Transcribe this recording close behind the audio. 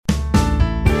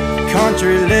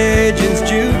Country Legends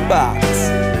Jukebox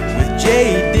with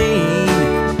J.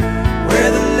 Dean,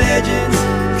 where the legends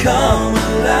come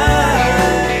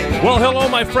alive. Well, hello,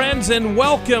 my friends, and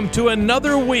welcome to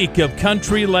another week of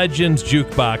Country Legends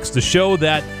Jukebox, the show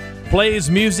that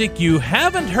plays music you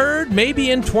haven't heard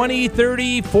maybe in 20,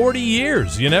 30, 40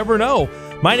 years. You never know.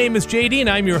 My name is J. Dean.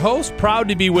 I'm your host, proud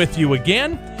to be with you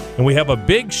again, and we have a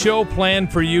big show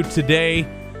planned for you today.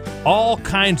 All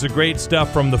kinds of great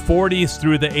stuff from the 40s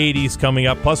through the 80s coming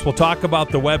up. Plus, we'll talk about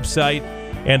the website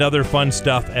and other fun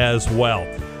stuff as well.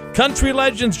 Country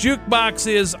Legends Jukebox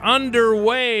is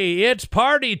underway. It's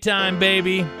party time,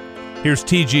 baby. Here's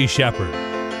T.G. Shepherd.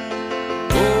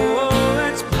 Oh,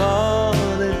 it's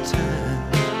party time.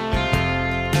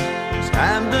 It's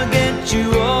time to get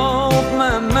you off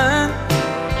my mind.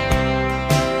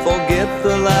 Forget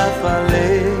the life I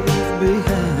left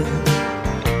behind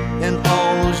and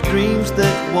all those dreams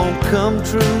that won't come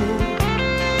true.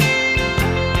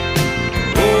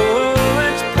 Oh,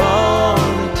 it's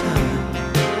party time.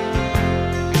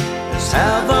 Let's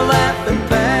have a laugh and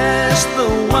pass the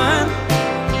wine.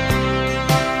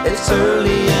 It's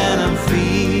early and I'm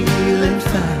feeling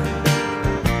fine.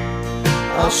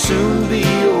 I'll soon be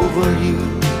over you.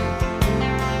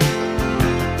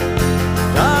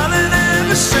 Darling,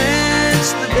 ever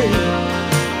since the day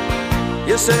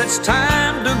you said it's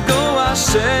time to go our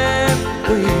separate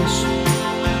ways,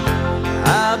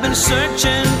 I've been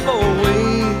searching for a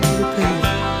way to pay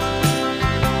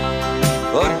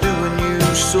for doing you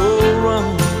so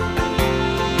wrong.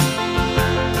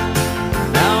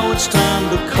 Now it's time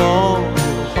to call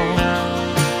you home.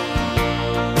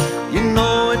 You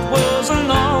know it wasn't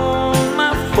all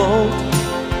my fault.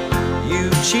 You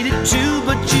cheated too,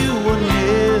 but you were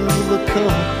never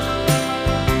caught.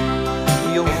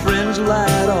 Your friends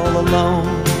lied all along.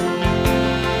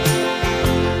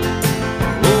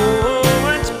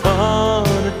 Oh, it's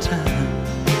party time.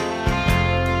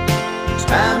 It's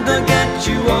time to get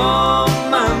you off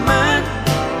my mind.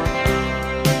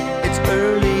 It's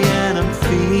early and I'm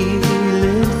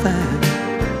feeling fine.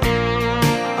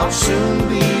 I'll soon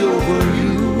be over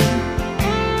you.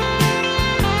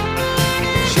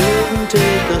 It shouldn't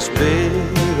take us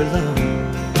very long.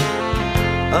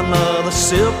 Another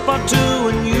sip or two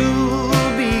and you'll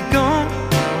be gone.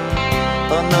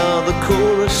 Another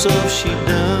chorus of she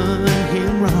done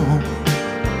him wrong,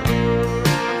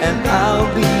 and I'll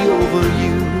be over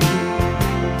you.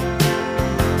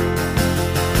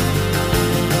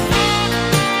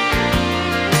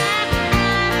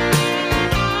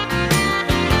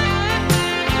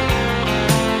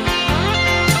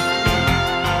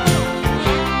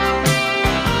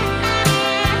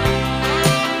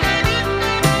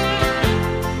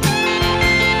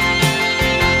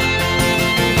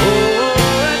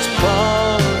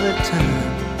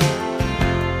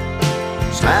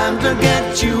 To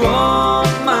get you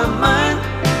off my mind.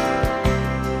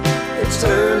 It's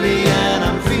early and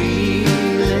I'm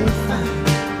feeling fine.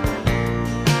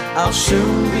 I'll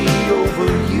soon be over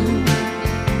you.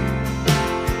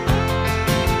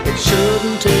 It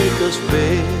shouldn't take us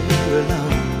very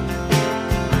long.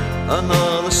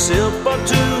 Another sip or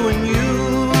two and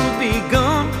you'll be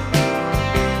gone.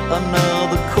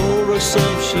 Another chorus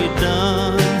of she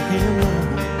done him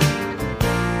wrong,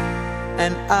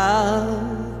 and I'll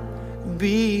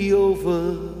be over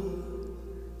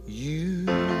you.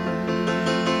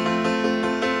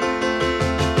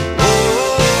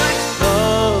 Oh, it's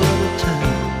party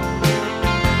time.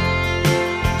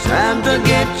 Time to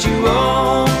get you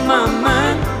off my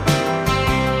mind.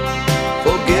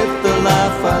 Forget the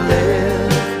life I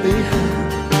left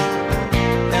behind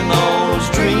and all those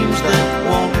dreams that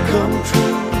won't come true.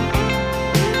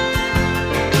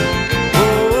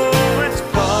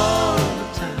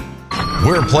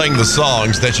 We're playing the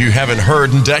songs that you haven't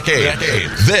heard in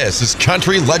decades. This is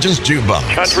Country Legends Jukebox.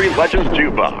 Country Legends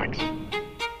Jukebox.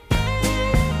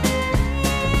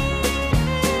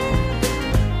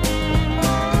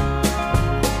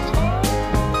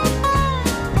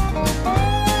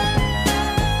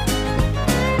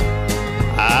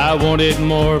 I wanted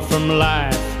more from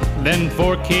life than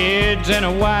 4 kids and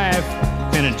a wife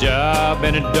and a job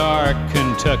in a dark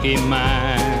Kentucky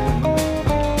mine.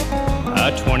 A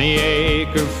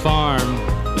 20-acre farm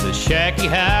with a shacky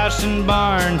house and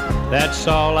barn. That's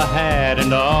all I had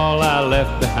and all I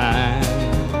left behind.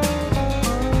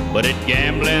 But at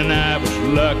gambling I was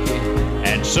lucky,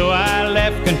 and so I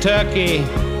left Kentucky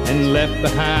and left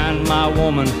behind my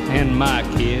woman and my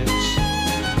kids.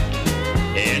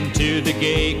 Into the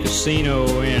gay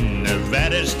casino in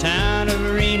Nevada's town of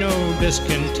Reno, this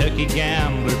Kentucky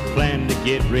gambler planned to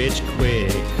get rich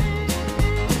quick.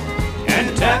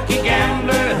 Kentucky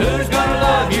gambler, who's gonna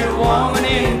happier woman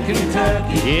in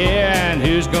Kentucky. Yeah, and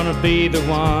who's gonna be the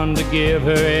one to give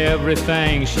her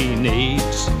everything she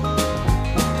needs?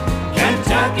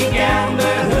 Kentucky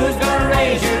gambler, who's gonna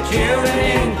raise your children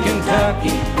in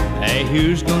Kentucky? Hey,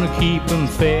 who's gonna keep them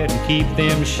fed and keep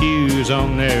them shoes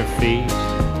on their feet?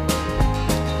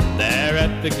 There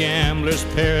at the gambler's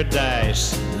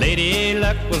paradise, Lady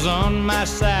Luck was on my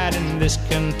side, and this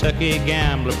Kentucky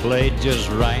gambler played just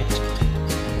right.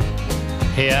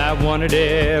 Hey, I wanted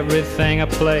everything I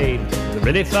played. I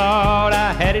really thought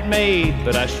I had it made,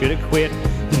 but I should have quit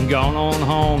and gone on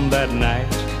home that night.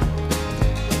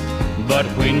 But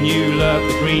when you love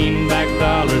the greenback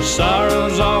dollar,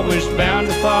 sorrow's always bound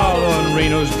to follow, and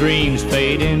Reno's dreams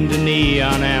fade into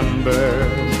neon amber.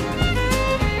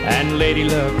 And Lady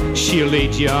Luck, she'll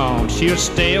lead you on. She'll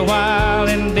stay a while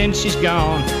and then she's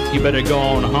gone. You better go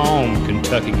on home,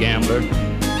 Kentucky gambler.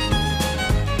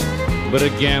 But a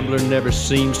gambler never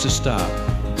seems to stop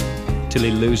till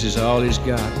he loses all he's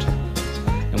got.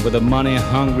 And with a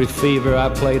money-hungry fever, I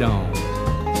played on.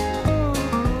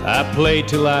 I played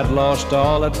till I'd lost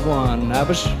all I'd won. I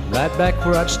was right back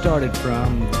where I'd started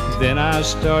from. Then I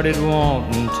started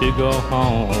wanting to go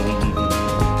home.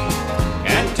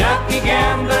 Kentucky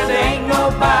gambler, there ain't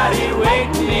nobody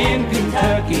waiting in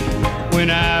Kentucky. When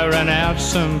I ran out,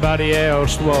 somebody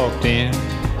else walked in.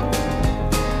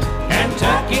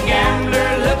 Kentucky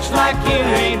gambler, looks like you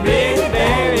ain't really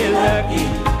very lucky.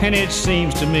 And it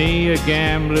seems to me a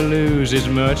gambler loses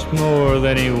much more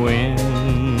than he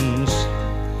wins.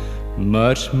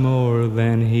 Much more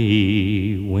than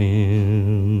he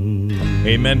wins.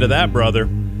 Amen to that, brother.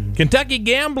 Kentucky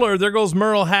Gambler, there goes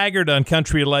Merle Haggard on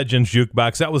Country Legends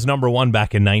Jukebox. That was number one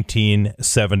back in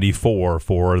 1974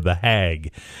 for the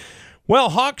Hag.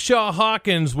 Well, Hawkshaw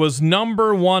Hawkins was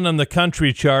number one on the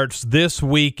country charts this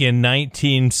week in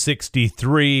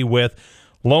 1963 with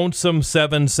Lonesome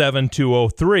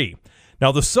 77203.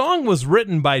 Now, the song was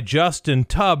written by Justin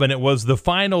Tubb, and it was the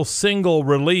final single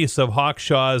release of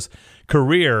Hawkshaw's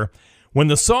career. When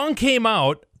the song came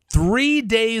out, 3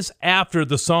 days after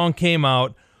the song came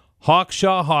out,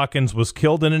 Hawkshaw Hawkins was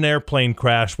killed in an airplane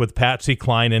crash with Patsy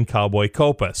Cline and Cowboy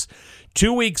Copas.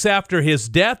 2 weeks after his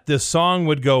death, this song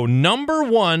would go number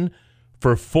one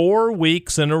for 4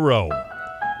 weeks in a row.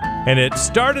 And it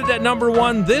started at number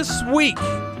one this week,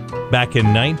 back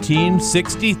in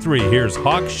 1963. Here's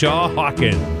Hawkshaw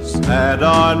Hawkins. Had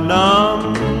our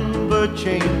number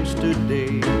changed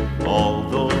today,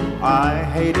 although I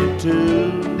hated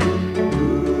to.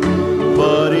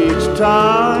 But each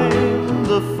time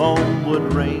the phone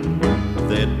would ring,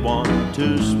 they'd want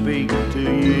to speak to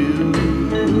you.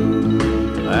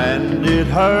 And it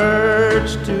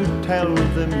hurts to tell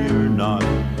them you're not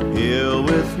here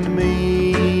with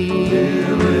me.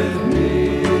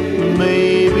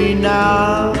 Maybe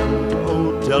now,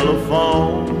 oh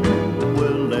telephone,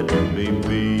 will let me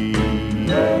be.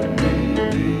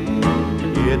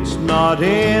 It's not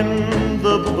in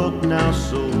the book now,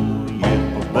 so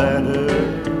you better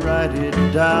write it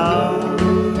down.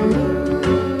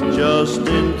 Just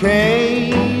in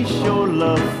case your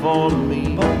love for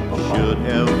me should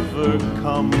ever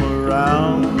come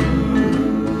around,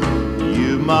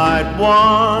 you might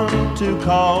want to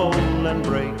call and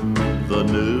break the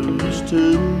news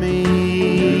to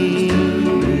me.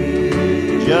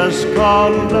 Just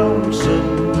call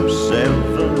Lonesome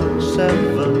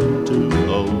 77203.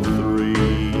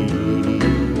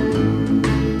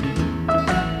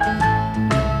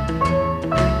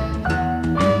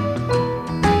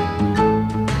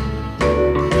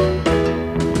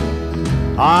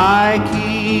 I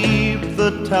keep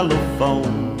the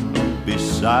telephone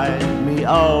beside me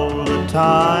all the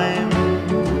time,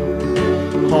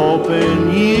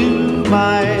 hoping you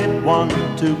might want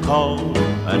to call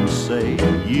and say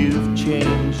you've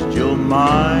changed your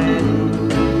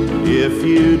mind. If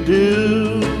you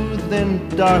do, then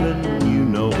darling, you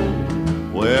know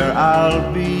where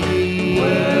I'll be.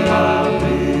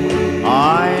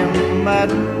 I'm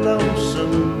at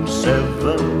Lonesome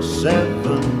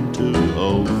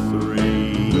 77203.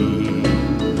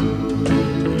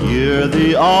 You're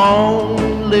the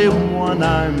only one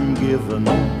I'm given,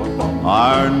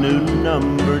 our new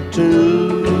number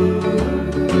 2.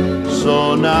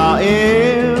 So now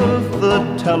if the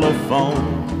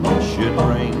telephone should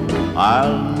ring,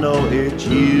 I'll know it's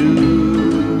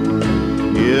you.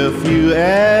 If you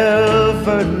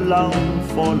ever long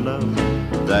for love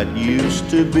that used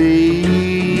to be,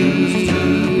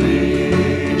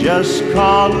 just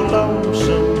call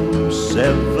Lonesome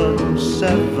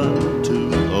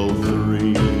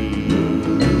 77203.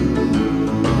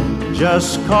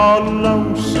 Just call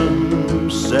Lonesome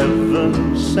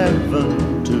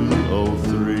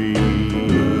 77203.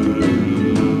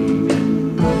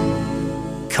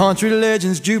 Country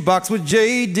Legends Jukebox with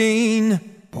J. Dean,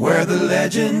 where the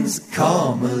legends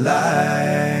come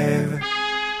alive.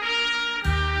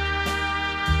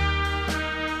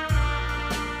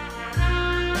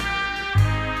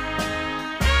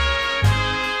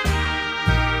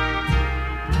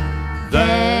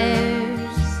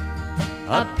 There's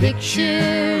a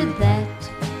picture that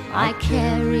I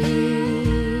carry,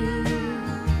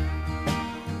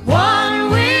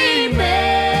 one we made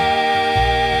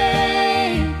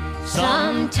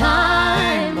some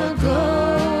time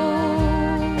ago.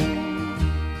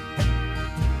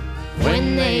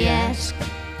 When they ask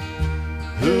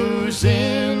who's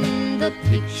in the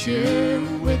picture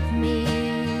with me,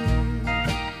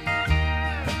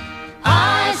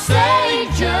 I say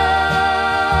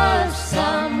just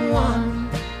someone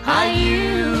I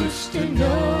used to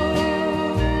know.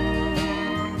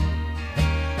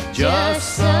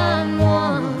 Just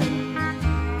someone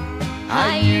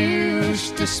I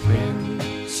used to spend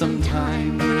some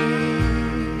time with.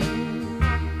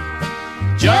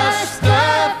 Just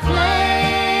a flame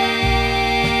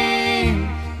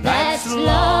that's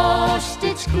lost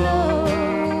its glow.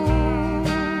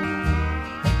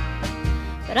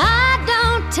 But I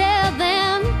don't tell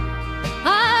them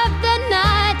of the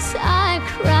nights I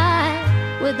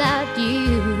cry without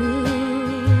you.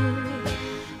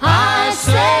 I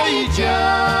say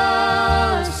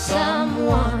just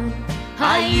someone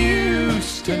I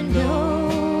used to know.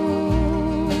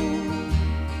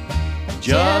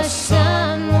 Just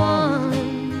someone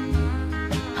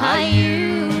I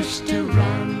used to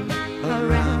run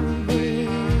around with.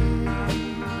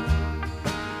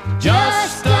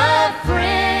 Just a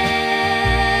friend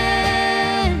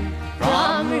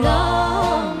from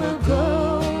long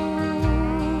ago.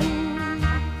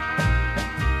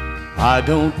 I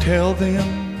don't tell them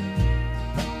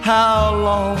how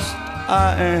lost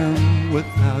I am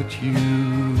without you.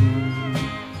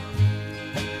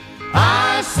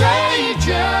 I say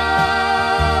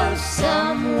just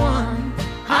someone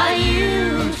I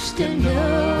used to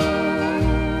know.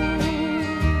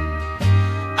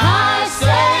 I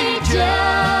say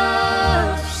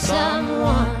just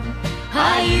someone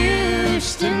I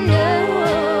used to know.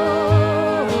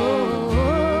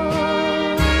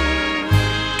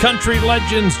 Country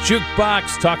Legends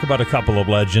Jukebox. Talk about a couple of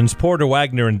legends. Porter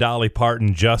Wagner and Dolly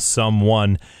Parton, just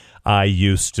someone I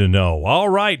used to know. All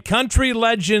right,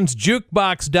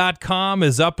 CountryLegendsJukebox.com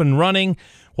is up and running.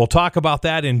 We'll talk about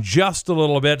that in just a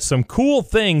little bit. Some cool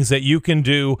things that you can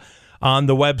do on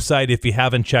the website if you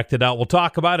haven't checked it out. We'll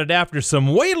talk about it after some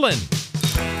Waylon.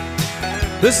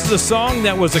 This is a song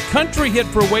that was a country hit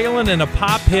for Waylon and a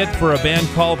pop hit for a band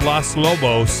called Los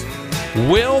Lobos.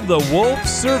 Will the Wolf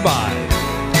Survive?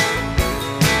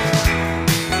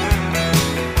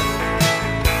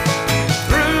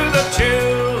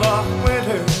 Chill of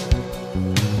winter,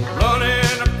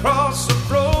 running across the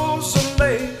frozen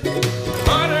lake.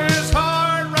 Hunter's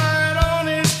hard right on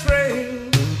his trail.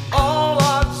 All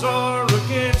odds are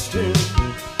against him,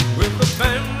 with a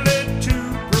family to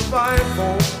provide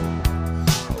for.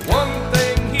 One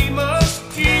thing he must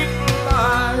keep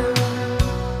alive.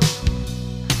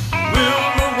 Will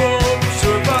the wolf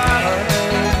survive?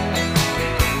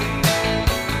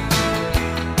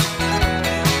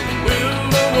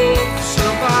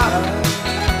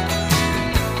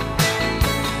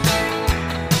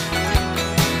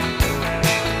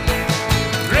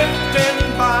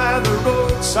 Drifting by the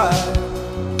roadside,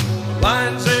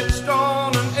 lines etched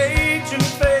on an aging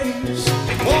face.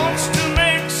 Wants to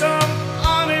make some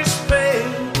honest pay,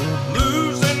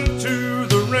 losing to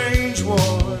the range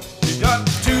war. He's got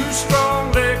two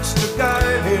strong legs to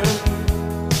guide him,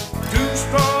 two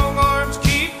strong arms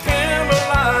keep him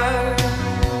alive.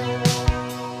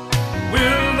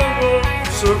 Will the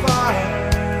wolf survive?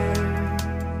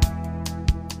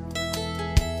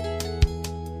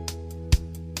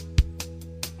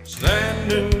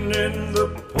 Standing in the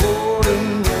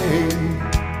pouring rain,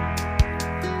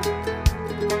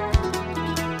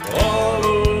 all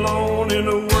alone in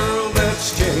a world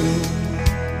that's changed.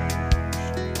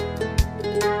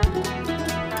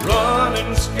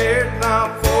 Running scared,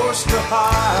 now forced to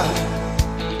hide,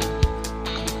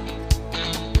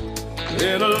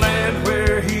 in a land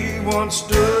where he once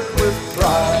stood with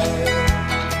pride.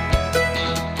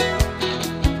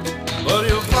 But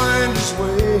he'll find his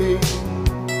way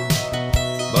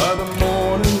by the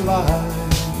morning light.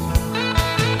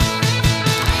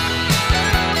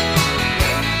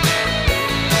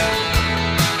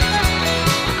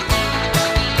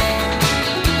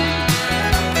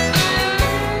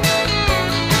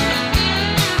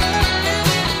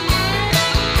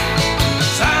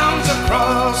 Sounds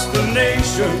across the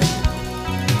nation,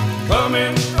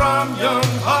 coming young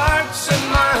hearts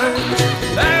and minds,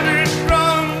 battered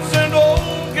drums and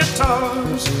old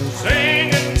guitars,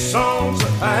 singing songs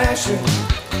of passion.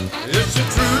 It's the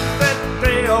truth that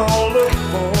they all look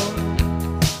for,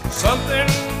 something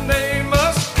they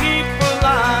must keep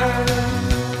alive.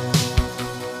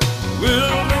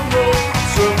 Will the road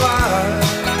survive?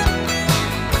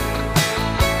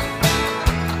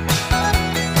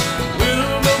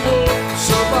 Will the road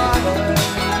survive?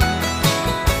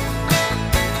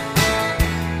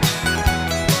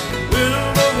 Will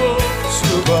the road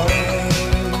survive?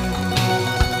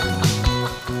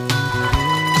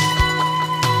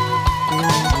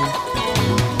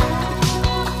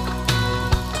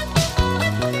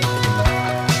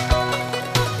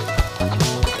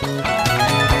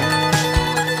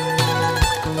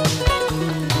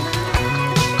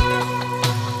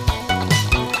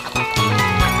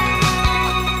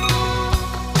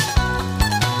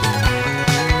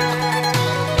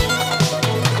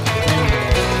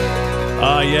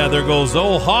 Yeah, there goes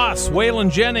old Hoss, Waylon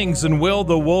Jennings, and Will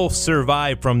the Wolf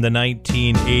Survive from the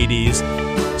 1980s.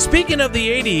 Speaking of the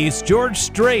 80s, George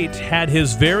Strait had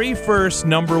his very first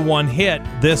 #1 hit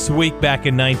this week back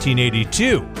in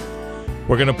 1982.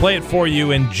 We're going to play it for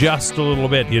you in just a little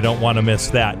bit. You don't want to miss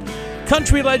that.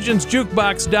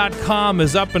 CountryLegendsJukebox.com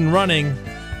is up and running.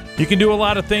 You can do a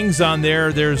lot of things on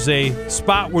there. There's a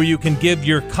spot where you can give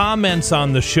your comments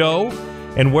on the show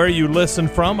and where you listen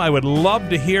from. I would love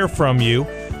to hear from you.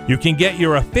 You can get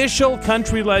your official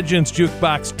Country Legends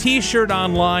Jukebox t-shirt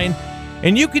online,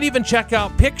 and you can even check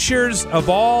out pictures of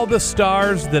all the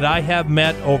stars that I have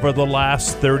met over the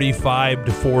last 35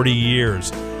 to 40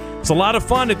 years. It's a lot of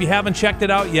fun. If you haven't checked it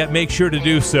out yet, make sure to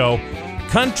do so.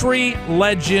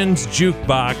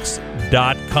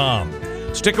 CountryLegendsJukebox.com.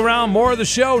 Stick around, more of the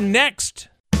show next.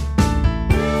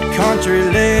 Country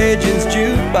Legends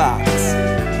Jukebox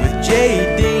with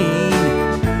J. Dean,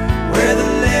 where the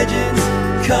legends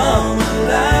come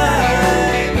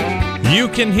alive. You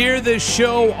can hear this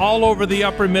show all over the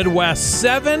upper Midwest.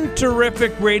 7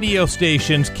 terrific radio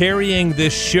stations carrying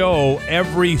this show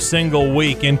every single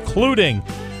week, including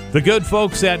the good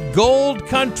folks at Gold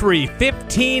Country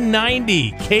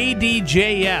 1590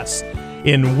 KDJS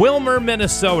in Wilmer,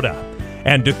 Minnesota,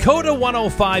 and Dakota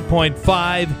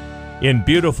 105.5 in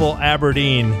beautiful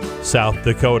Aberdeen, South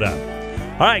Dakota.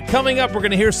 All right, coming up, we're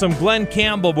going to hear some Glenn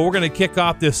Campbell, but we're going to kick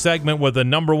off this segment with a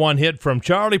 #1 hit from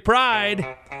Charlie Pride.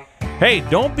 Hey,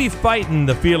 don't be fighting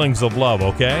the feelings of love,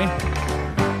 okay?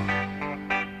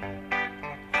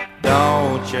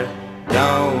 Don't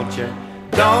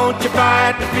you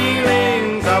fight the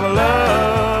feelings of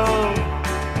love,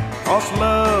 'cause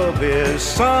love is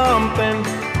something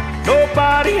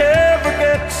nobody ever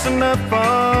gets enough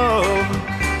of.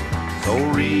 So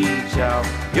reach out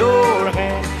your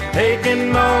hand,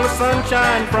 taking all the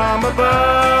sunshine from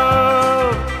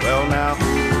above. Well now,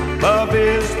 love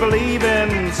is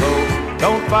believing, so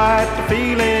don't fight the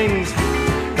feelings.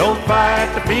 Don't fight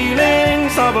the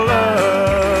feelings of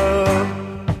love.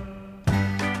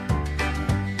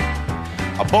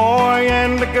 A boy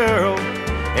and a girl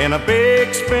in a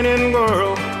big spinning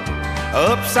world,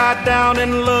 upside down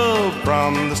in love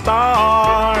from the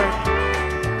start.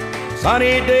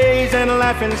 Sunny days and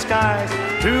laughing skies,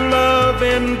 true love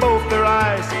in both their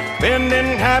eyes,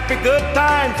 spending happy good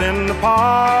times in the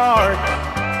park.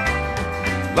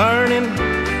 Learning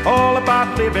all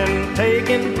about living,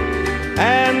 taking,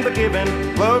 and the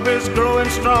giving. Love is growing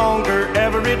stronger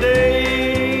every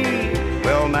day.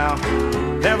 Well now,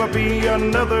 never be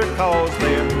another, 'cause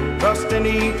they're trusting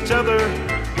each other.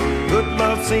 Good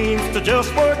love seems to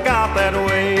just work out that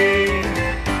way.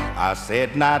 I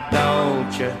said, now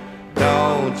don't you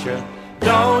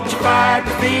fight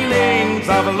the feelings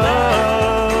of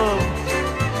love,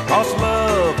 'cause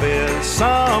love is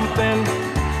something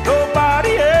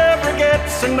nobody ever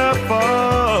gets enough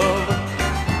of.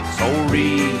 So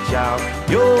reach out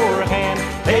your hand,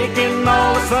 taking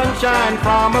all the sunshine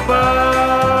from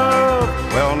above.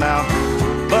 Well now,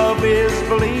 love is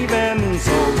believing,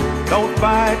 so don't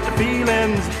fight the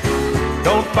feelings.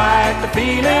 Don't fight the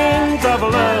feelings of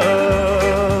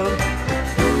love.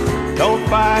 Don't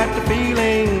fight the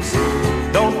feelings.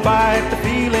 Don't fight the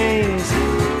feelings.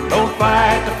 Don't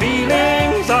fight the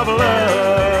feelings of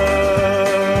love.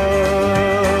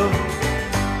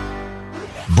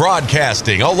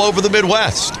 Broadcasting all over the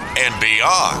Midwest and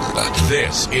beyond.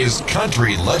 This is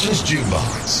Country Legends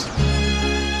Jukebox.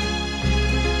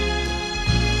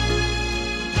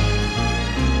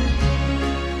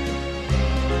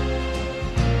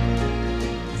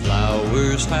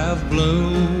 Flowers have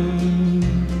bloomed,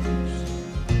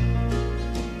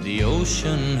 the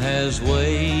ocean has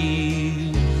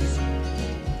waves,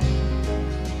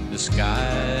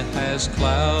 sky has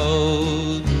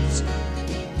clouds.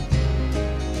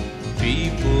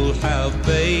 People have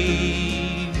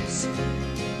babes.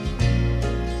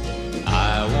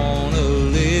 I wanna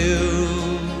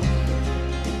live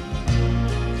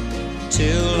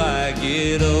till I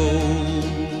get old.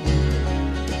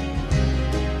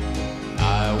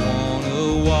 I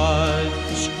wanna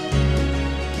watch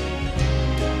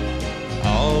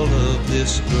all of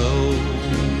this grow.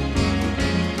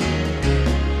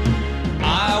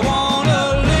 I wanna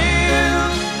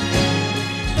live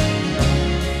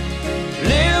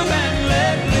and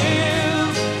let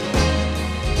live.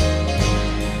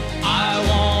 I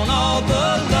want all the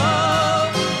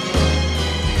love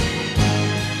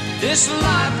this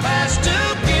life has to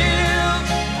give.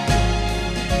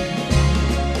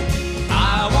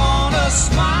 I wanna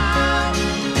smile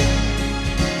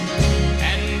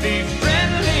and be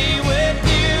friendly with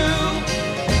you.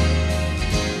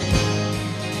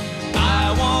 I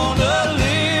wanna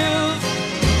live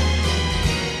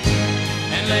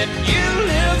and let you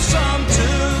live some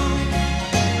too.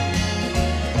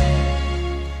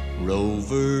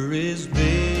 Rover is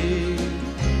big,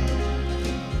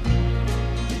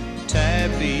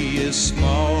 Tabby is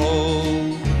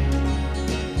small,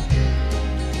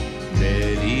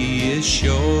 Betty is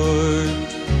short,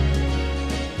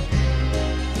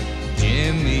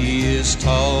 Jimmy is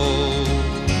tall.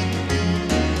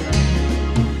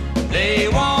 They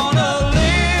wanna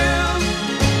live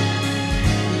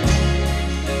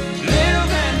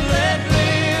and let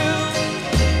live.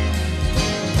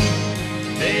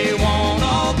 They want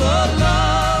all the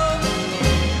love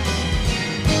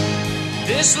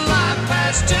this life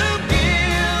has to give.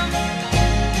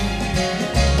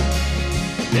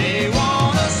 They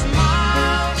wanna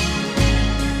smile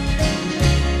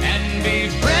and be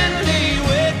friendly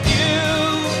with you.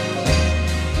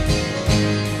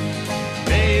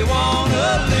 They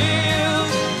wanna live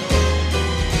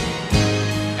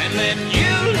and let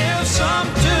you live some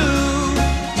too.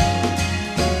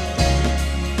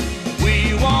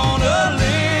 We wanna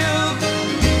live.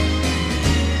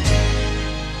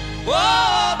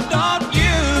 Whoa, don't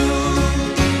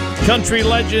you? Country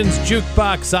Legends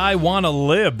Jukebox, I Wanna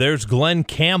Live. There's Glenn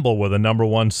Campbell with a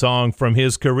 #1 song from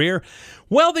his career.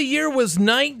 Well, the year was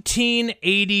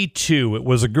 1982. It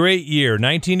was a great year.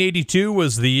 1982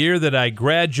 was the year that I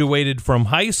graduated from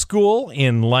high school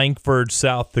in Langford,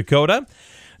 South Dakota.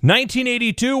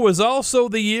 1982 was also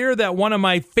the year that one of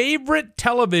my favorite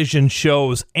television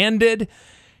shows ended,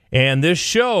 and this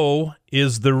show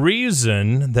is the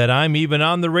reason that I'm even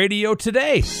on the radio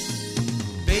today.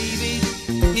 Baby,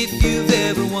 if you've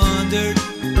ever wondered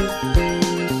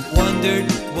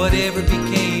whatever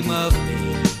became of me,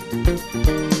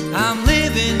 I'm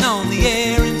living on the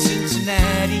air in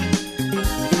Cincinnati,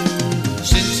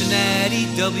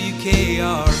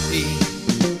 WKRP.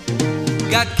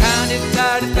 Got kind of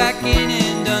tired of packing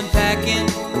and unpacking,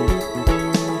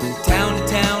 town to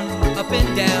town, up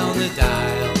and down the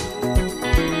dial.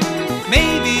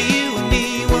 Maybe you and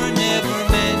me were never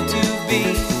meant to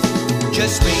be.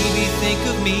 Just maybe think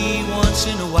of me once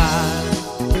in a while.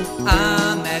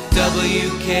 I'm at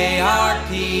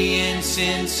WKRP in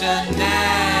Cincinnati.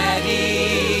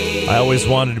 I always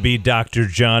wanted to be Dr.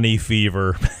 Johnny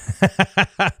Fever.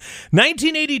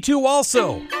 1982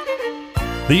 also,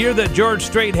 the year that George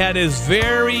Strait had his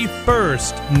very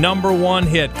first #1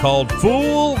 hit called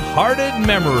Fool-Hearted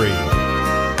Memory.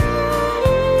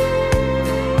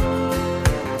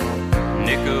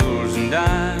 Nickels and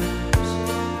dimes,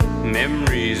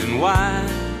 memories and wine,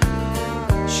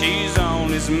 she's on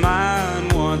his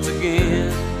mind once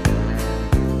again.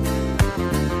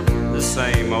 The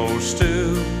same old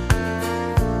stew,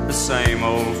 the same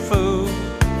old fool,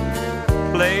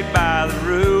 played by the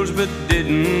rules but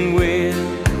didn't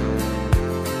win.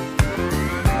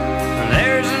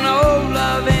 There's an old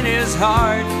love in his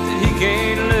heart that he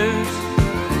can't lose.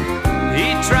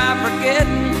 He tried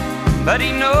forgetting, but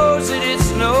he knows that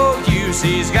it's no use.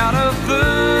 He's got a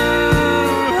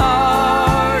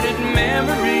fool-hearted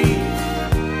memory.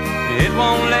 It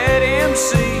won't let him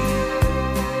see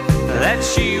that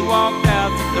she walked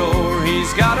out the door.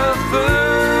 He's got a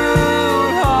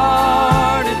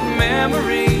fool-hearted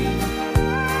memory.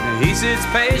 He sits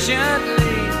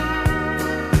patiently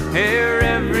here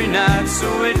every night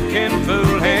so it can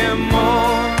fool him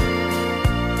more.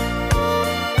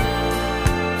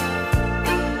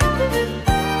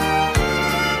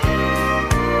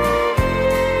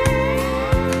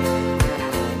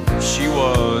 She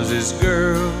was his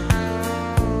girl,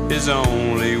 his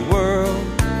only world,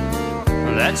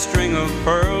 that string of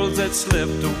pearls that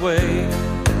slipped away.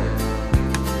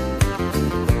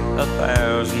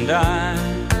 1,000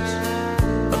 dimes,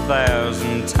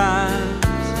 1,000 times.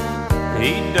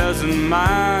 He doesn't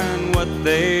mind what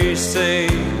they say.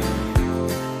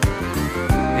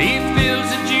 He fills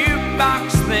a jukebox,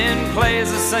 then plays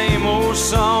the same old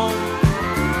song.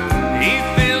 He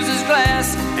fills his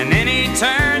glass, and then he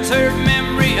turns her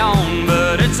memory on.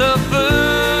 But it's a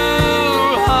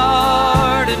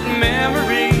fool-hearted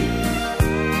memory.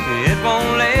 It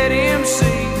won't let him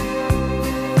see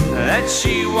that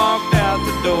she walked out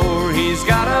the door. He's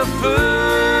got a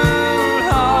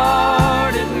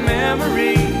fool-hearted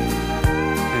memory.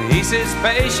 He sits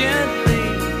patiently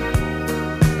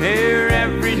here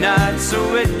every night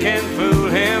so it can fool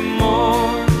him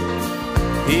more.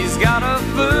 He's got a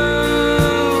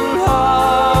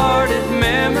fool-hearted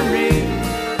memory.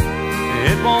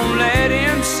 It won't let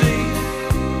him see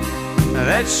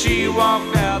that she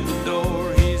walked out the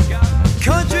door. He's got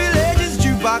Country Legends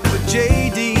Jukebox with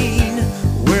J. Dean,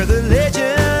 where the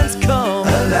legends come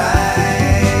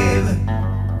alive.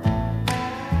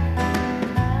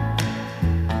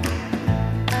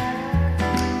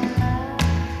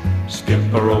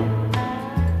 Skip a rope,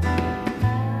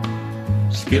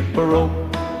 skip a rope.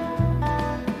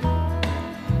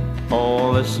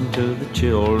 Oh, listen to the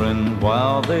children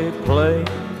while they play.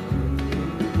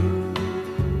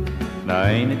 Now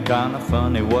ain't it kinda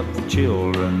funny what the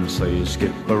children say?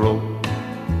 Skip a rope.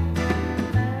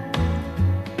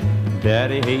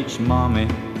 Daddy hates mommy,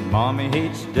 mommy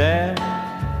hates dad.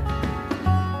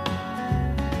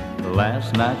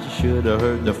 Last night you should have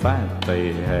heard the fight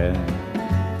they had.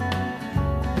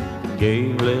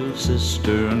 Gave little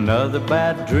sister another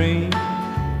bad dream.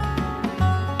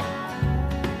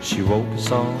 She woke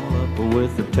us all up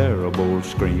with a terrible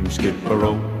scream. Skip a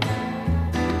rope,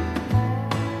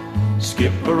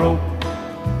 skip a rope.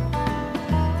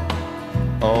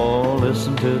 Oh,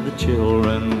 listen to the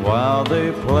children while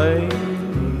they play.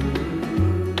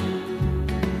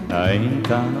 Ain't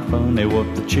kinda funny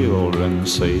what the children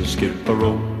say. Skip a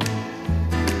rope.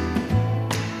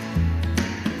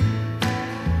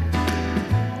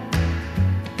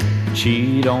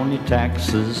 Cheat on your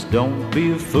taxes, don't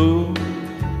be a fool.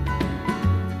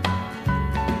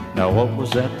 Now what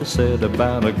was that they said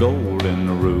about a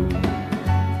golden rule?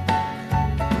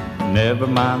 Never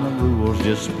mind the rules,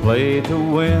 just play to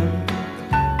win.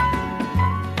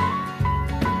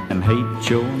 And hate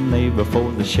your neighbor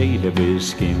for the shade of his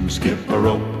skin. Skip a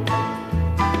rope,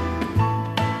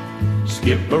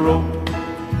 skip a rope.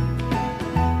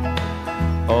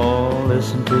 Oh,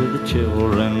 listen to the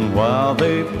children while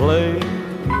they play.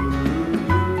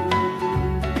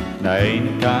 Now ain't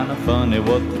it kinda funny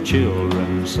what the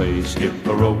children say? Skip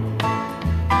a rope.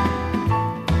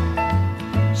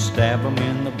 Stab 'em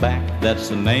in the back, that's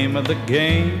the name of the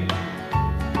game.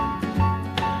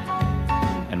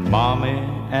 And mommy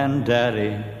and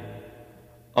daddy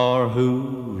are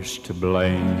who's to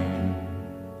blame.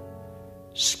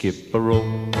 Skip a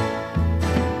rope,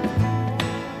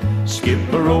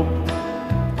 skip a rope.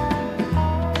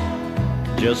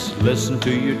 Just listen to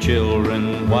your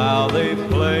children while they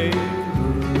play.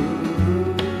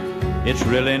 It's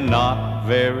really not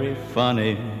very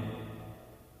funny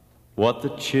what the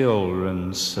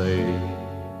children say.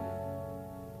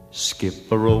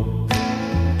 Skip a rope.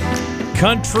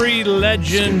 Country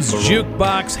Legends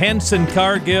Jukebox, Henson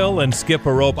Cargill and Skip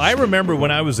a Rope. I remember when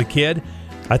I was a kid,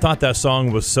 I thought that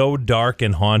song was so dark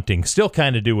and haunting. Still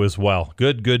kind of do as well.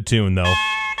 Good tune, though.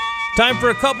 Time for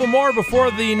a couple more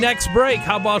before the next break.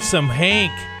 How about some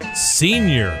Hank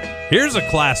Sr.? Here's a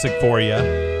classic for you.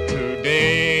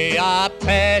 Today I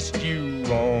passed you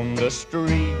on the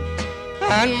street,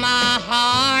 and my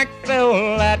heart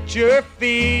fell at your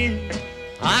feet.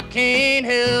 I can't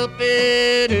help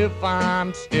it if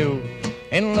I'm still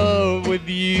in love with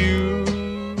you.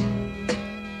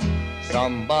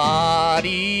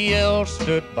 Somebody else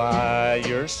stood by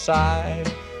your side,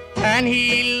 and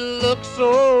he looked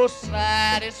so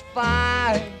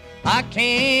satisfied. I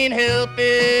can't help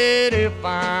it if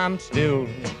I'm still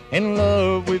in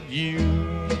love with you.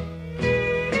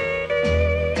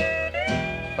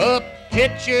 A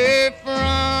picture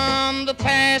from the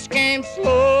past came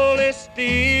slowly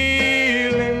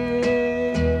stealing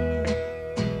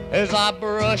as I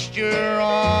brushed your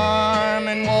arm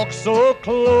and walked so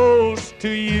close to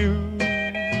you.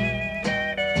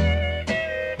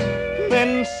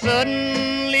 Then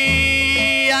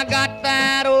suddenly I got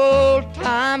that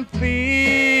old-time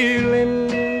feeling.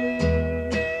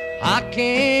 I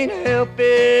can't help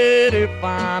it if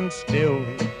I'm still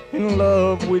in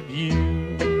love with you.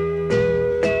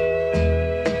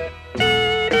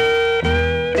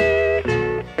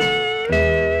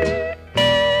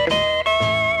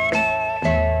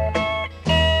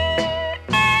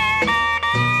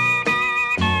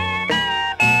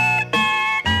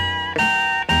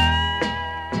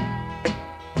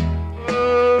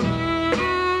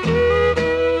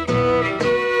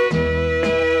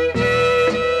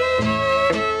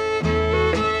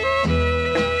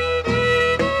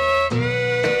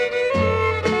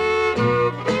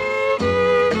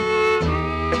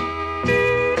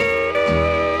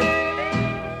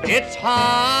 It's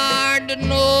hard to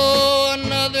know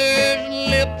another's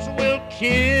lips will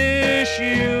kiss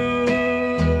you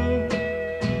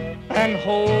and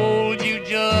hold you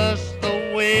just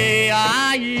the way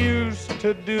I used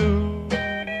to do.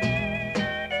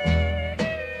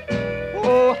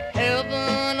 Oh,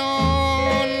 heaven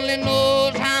only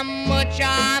knows how much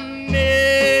I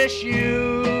miss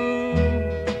you.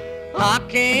 I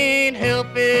can't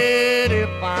help it if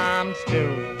I'm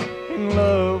still in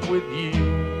love with you.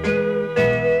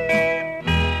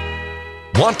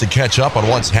 Want to catch up on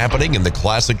what's happening in the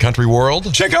classic country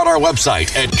world? Check out our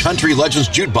website at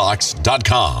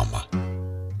countrylegendsjukebox.com.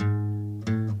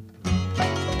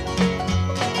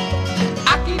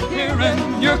 I keep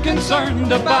hearing you're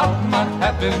concerned about my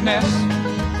happiness,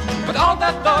 but all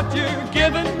that thought you're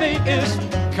giving me is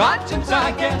conscience,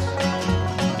 I guess.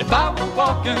 If I were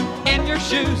walking in your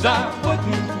shoes, I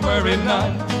wouldn't worry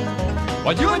none.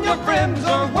 While you and your friends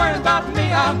are worrying about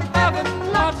me, I'm having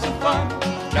lots of fun.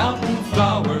 Counting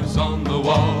flowers on the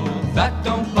wall, that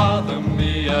don't bother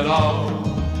me at all.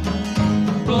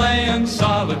 Playing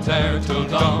solitaire till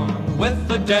dawn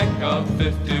with a deck of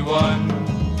 51.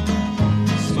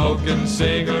 Smoking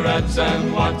cigarettes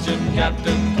and watching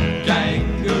Captain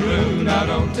Kangaroo. Now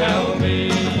don't tell me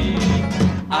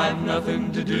I've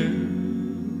nothing to do.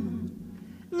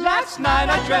 Last night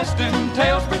I dressed in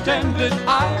tails, pretended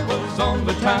I was on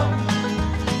the town.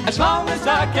 As long as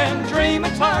I can dream,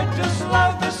 it's hard to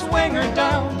slow the swinger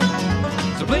down.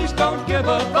 So please don't give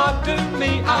a thought to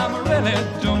me, I'm really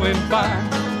doing fine.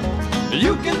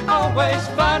 You can always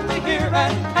find me here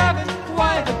and having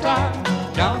quite a time.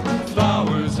 Counting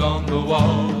flowers on the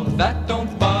wall, that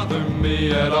don't bother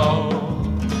me at all.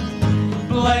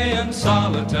 Playing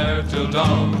solitaire till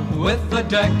dawn with a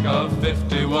deck of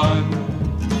 51.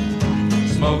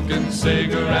 Smoking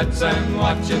cigarettes and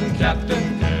watching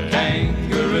Captain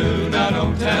Kangaroo. Now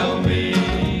don't tell me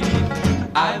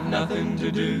I've nothing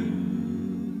to do.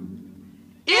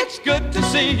 It's good to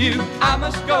see you, I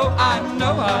must go, I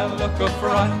know I look a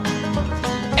fright.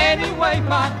 Anyway,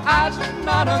 my eyes are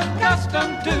not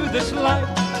accustomed to this light,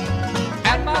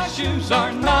 and my shoes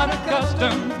are not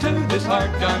accustomed to this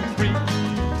hard concrete.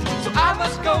 So I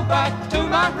must go back to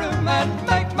my room and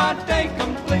make my day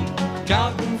complete.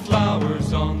 Counting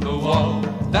flowers on the wall,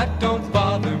 that don't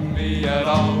bother me at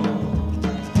all.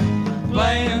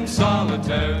 Playing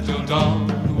solitaire till dawn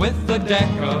with a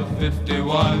deck of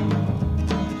 51.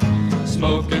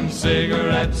 Smoking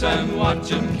cigarettes and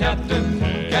watching Captain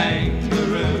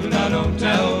Kangaroo. Now don't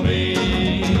tell me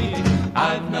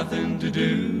I've nothing to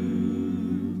do.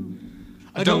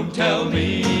 Don't tell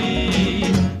me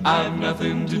I've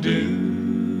nothing to do.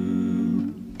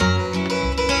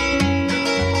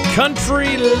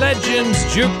 Country Legends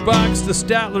Jukebox, the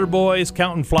Statler Boys,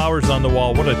 Counting Flowers on the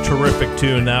Wall. What a terrific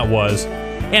tune that was,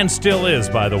 and still is,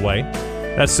 by the way.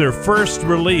 That's their first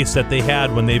release that they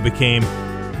had when they became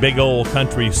big old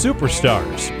country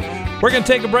superstars. We're going to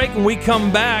take a break. When we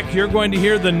come back, you're going to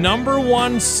hear the number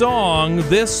one song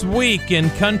this week in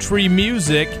country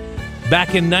music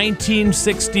back in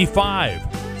 1965.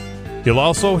 You'll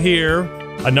also hear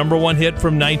a number one hit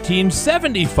from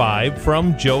 1975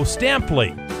 from Joe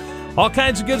Stampley. All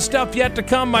kinds of good stuff yet to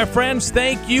come, my friends.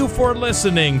 Thank you for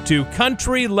listening to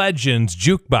Country Legends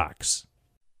Jukebox.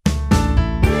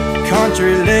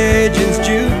 Country Legends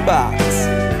Jukebox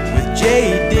with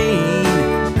J. Dean,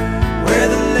 where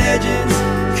the legends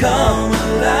come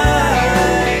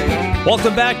alive.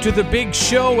 Welcome back to the big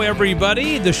show,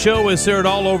 everybody. The show is heard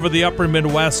all over the upper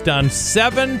Midwest on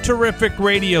 7 terrific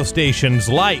radio stations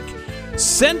like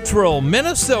Central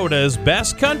Minnesota's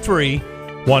Best Country,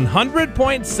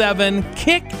 100.7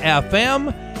 Kick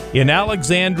FM in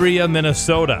Alexandria,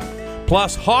 Minnesota,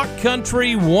 plus Hawk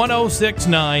Country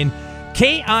 106.9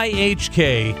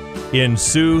 KIHK in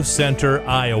Sioux Center,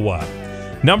 Iowa.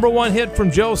 Number one hit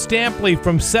from Joe Stampley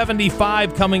from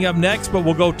 75 coming up next, but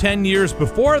we'll go 10 years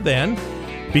before then,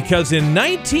 because in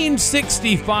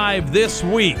 1965 this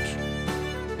week,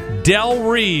 Del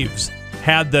Reeves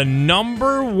had the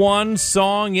number one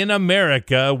song in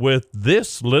America with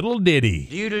this little ditty.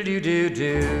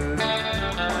 Do-do-do-do-do,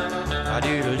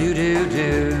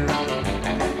 a-do-do-do-do-do.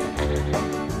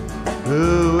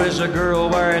 Who is a girl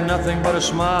wearing nothing but a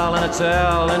smile and a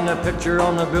towel in the picture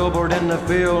on the billboard in the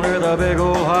field near the big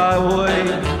old highway?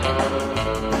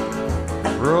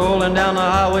 Rolling down the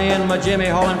highway in my Jimmy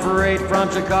hauling freight from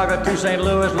Chicago to St.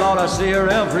 Louis, Lord, I see her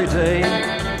every day.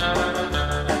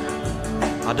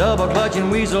 A double clutching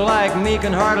weasel like me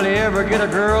can hardly ever get a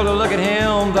girl to look at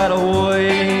him that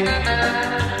way.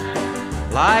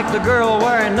 Like the girl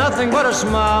wearing nothing but a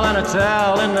smile and a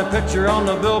towel in the picture on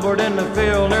the billboard in the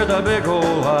field near the big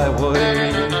old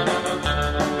highway.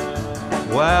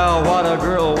 Well, what a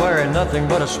girl wearing nothing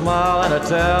but a smile and a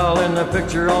towel in the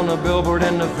picture on the billboard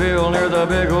in the field near the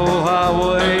big old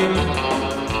highway.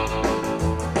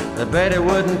 I bet it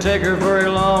wouldn't take her very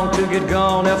long to get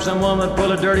gone if someone would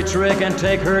pull a dirty trick and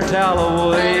take her towel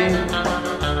away.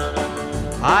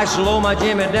 I slow my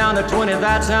Jimmy down to 20,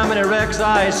 that's how many wrecks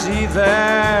I see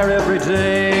there every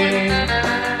day.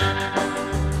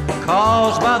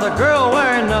 Caused by the girl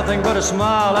wearing nothing but a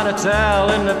smile and a towel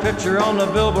in the picture on the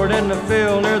billboard in the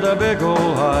field near the big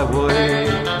old highway.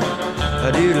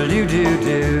 A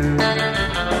doodle-doo-doo-doo,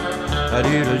 a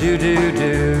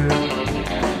doodle-doo-doo-doo.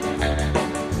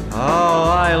 Oh,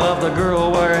 I love the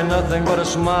girl wearing nothing but a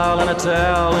smile and a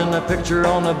towel in the picture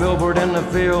on the billboard in the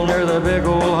field near the big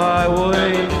old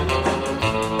highway.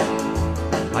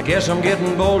 I guess I'm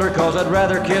getting bolder, 'cause I'd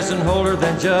rather kiss and hold her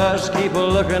than just keep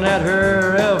a-looking at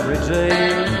her every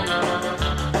day.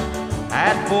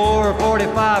 At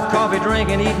 4:45, coffee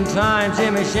drinking, eating time,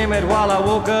 Jimmy shimmied while I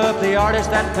woke up the artist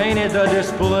that painted the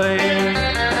display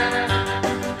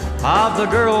of the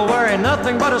girl wearing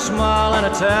nothing but a smile and a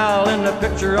towel in the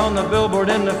picture on the billboard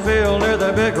in the field near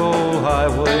the big old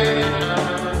highway.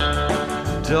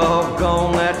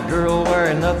 Doggone that girl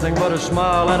wearing nothing but a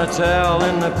smile and a towel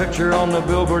in the picture on the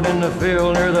billboard in the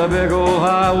field near the big old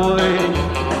highway.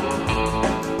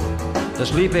 The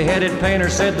sleepy-headed painter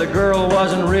said the girl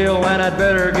wasn't real and I'd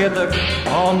better get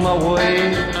on my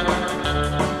way.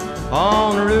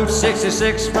 On Route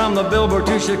 66 from the billboard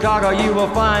to Chicago, you will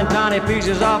find tiny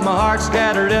pieces of my heart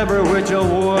scattered every which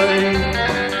way.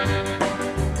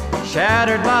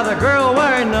 Shattered by the girl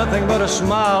wearing nothing but a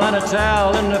smile and a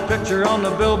towel in the picture on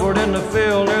the billboard in the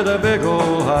field near the big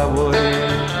old highway.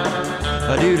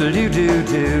 A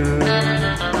doodle-doo-doo-doo,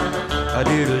 a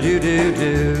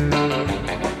doodle-doo-doo-doo.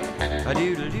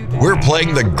 We're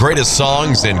playing the greatest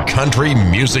songs in country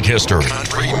music history.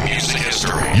 Country music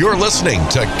history. You're listening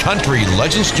to Country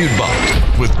Legends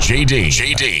Jukebox with JD.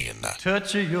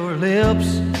 Touch of your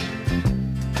lips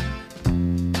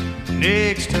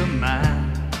next to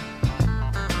mine,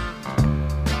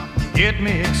 get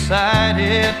me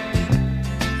excited,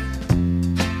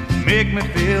 make me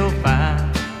feel fine.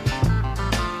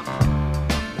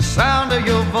 The sound of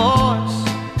your voice,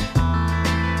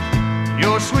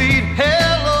 your sweet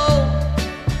hello,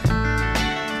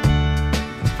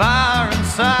 the fire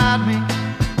inside me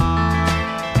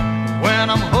when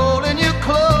I'm holding you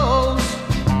close.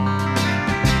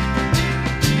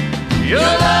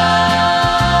 Your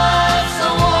love's so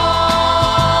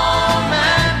warm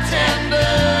and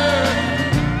tender,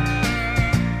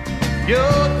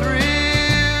 your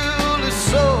thrill is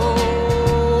so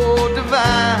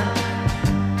divine.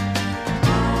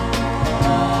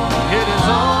 It is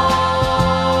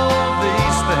all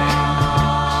these things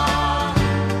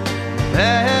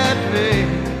that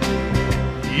make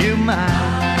you mine.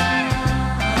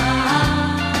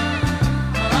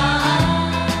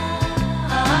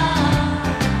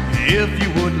 If you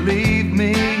would leave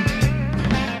me,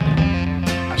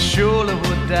 I surely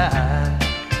would die.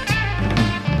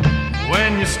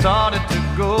 When you started to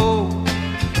go,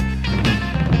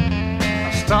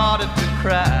 I started to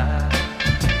cry.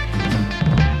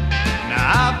 Now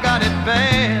I've got it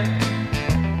bad,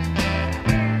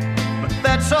 but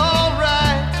that's all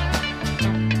right,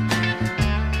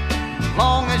 as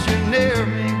long as you're near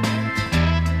me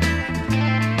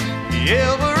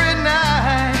every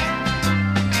night.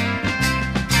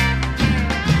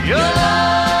 Your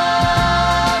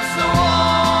love's so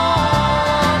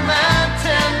warm and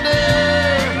tender,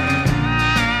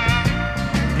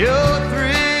 your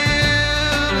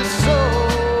thrill is so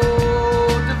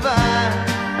divine.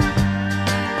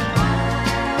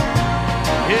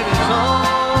 It is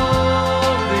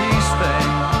all these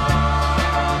things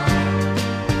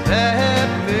that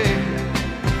make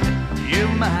you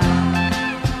mine.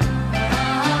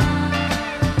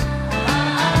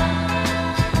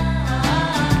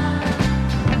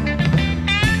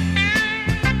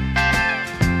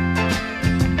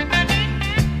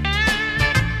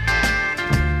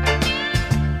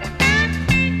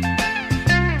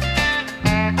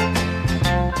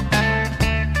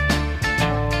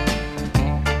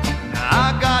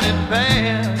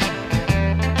 Bad,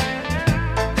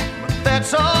 but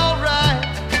that's all right,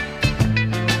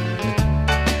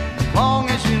 as long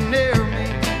as you're near me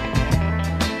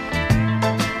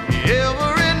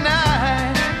every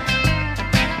night.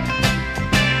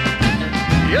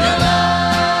 Your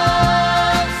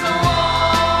love's so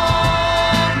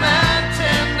warm and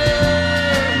tender,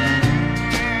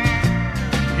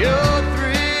 your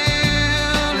thrill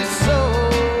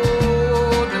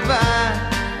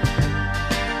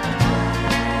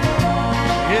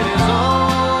it is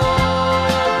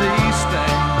all these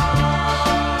things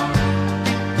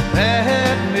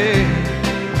that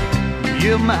make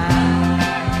you mine.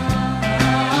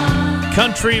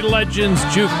 Country Legends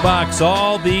Jukebox,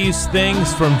 All These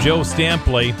Things from Joe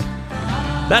Stampley.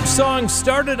 That song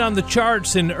started on the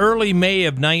charts in early May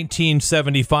of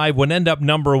 1975, would end up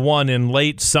number one in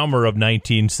late summer of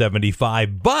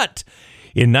 1975. But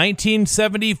in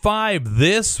 1975,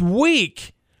 this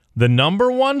week, the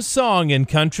number one song in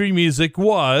country music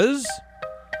was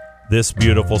this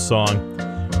beautiful song.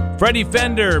 Freddie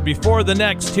Fender, Before the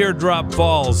Next Teardrop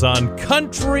Falls on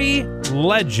Country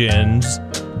Legends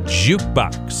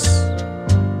Jukebox.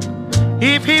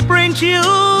 If he brings you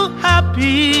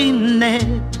happiness,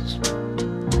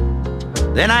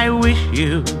 then I wish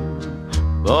you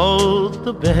both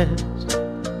the best.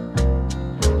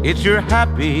 It's your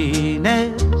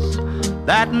happiness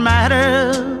that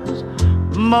matters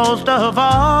most of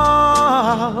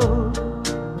all.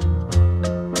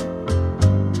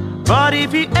 But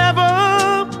if he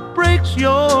ever breaks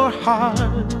your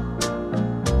heart,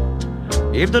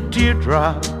 if the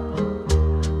teardrop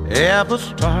ever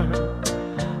start,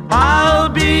 I'll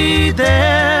be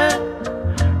there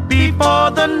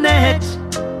before the next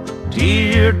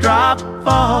teardrop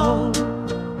falls.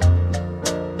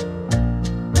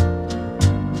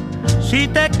 Si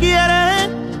te quiere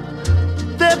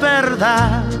de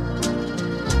verdad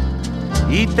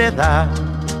y te da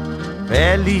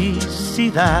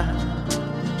felicidad,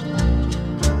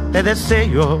 te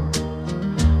deseo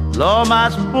lo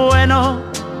más bueno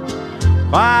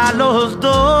para los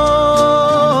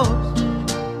dos.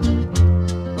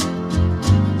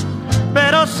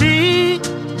 Pero si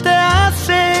te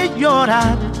hace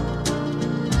llorar,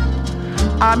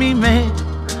 a mí me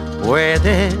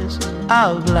puedes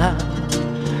hablar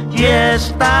y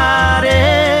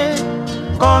estaré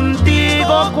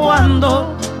contigo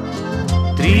cuando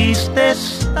triste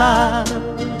estás.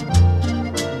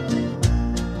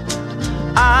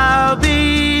 I'll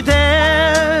be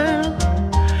there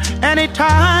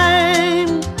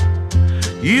anytime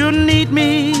you need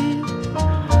me,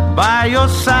 by your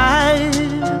side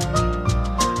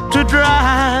to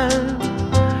drive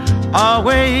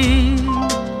away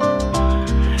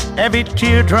every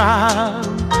teardrop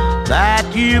that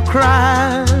you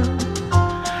cry.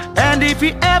 And if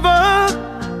he ever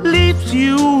leaves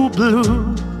you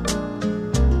blue,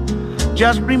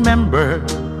 just remember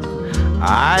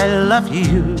I love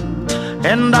you,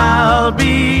 and I'll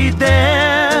be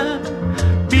there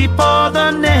before the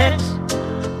next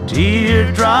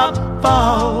teardrop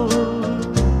falls.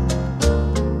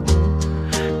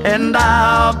 And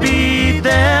I'll be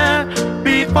there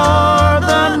before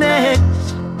the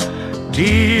next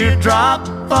teardrop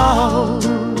falls.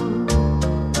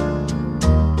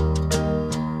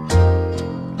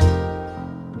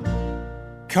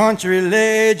 Country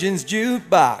Legends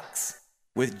Jukebox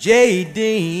with J.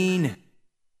 Dean,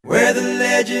 where the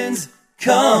legends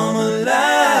come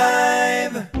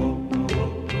alive.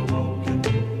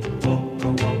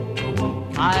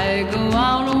 I go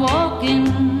out walking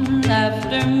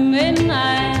after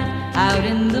midnight, out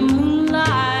in the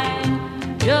moonlight,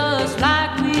 just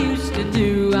like we used to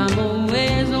do. I'm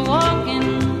always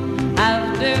walking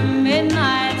after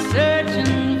midnight,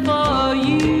 searching for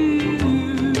you.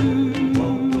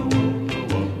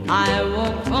 I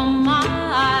walk for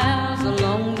miles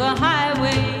along the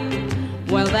highway,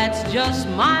 well that's just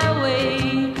my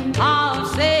way of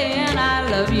saying I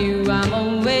love you. I'm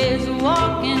always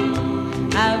walking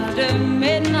after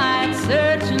midnight,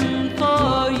 searching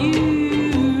for you.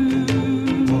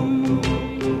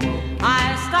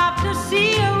 I stopped to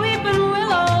see a weeping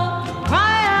willow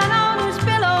crying on his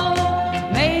pillow.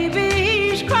 Maybe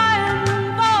he's crying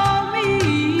for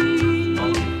me.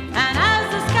 And as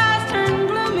the skies turn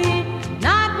gloomy,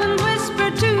 night will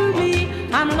whisper to me,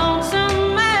 I'm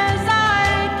lonesome as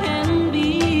I can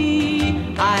be.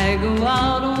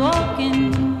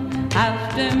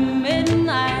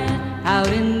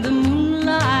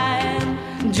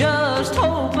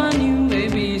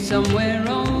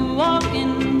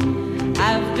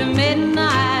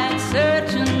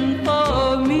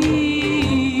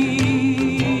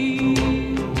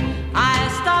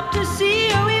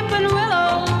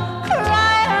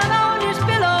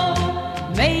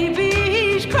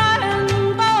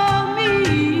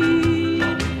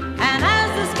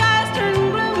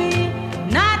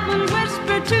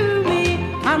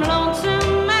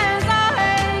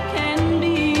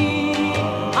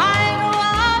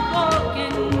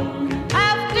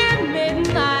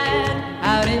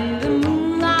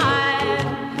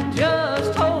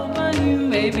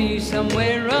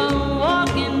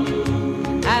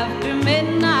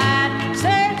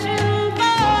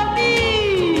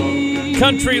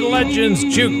 Country Legends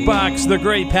Jukebox, the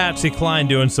great Patsy Cline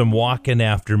doing some walking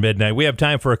after midnight. We have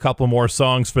time for a couple more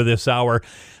songs for this hour.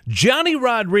 Johnny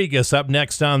Rodriguez up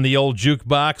next on the old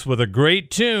jukebox with a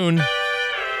great tune.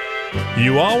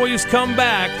 You always come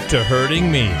back to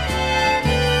hurting me.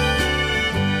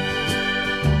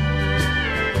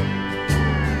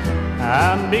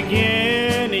 I'm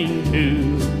beginning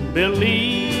to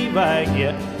believe I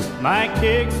get my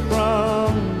kicks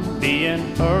from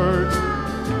being hurt.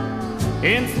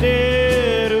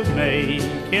 Instead of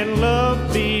making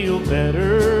love feel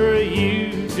better,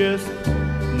 you just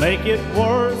make it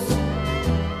worse.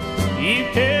 You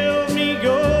tell me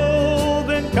go,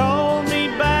 then call me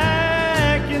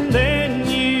back, and then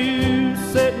you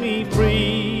set me free.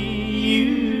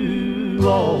 You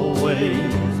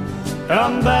always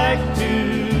come back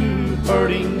to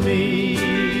hurting me.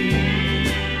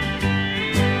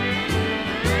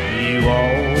 You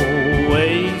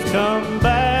always come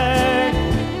back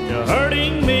to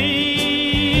hurting me.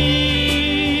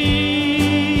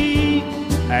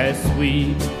 As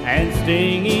sweet and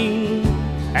stinging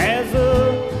as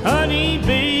a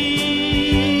honeybee,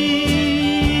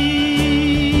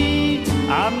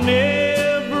 I'm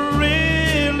never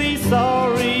really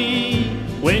sorry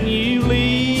when you leave.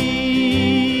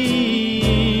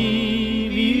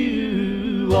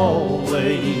 You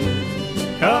always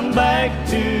come back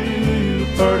to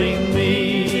hurting me.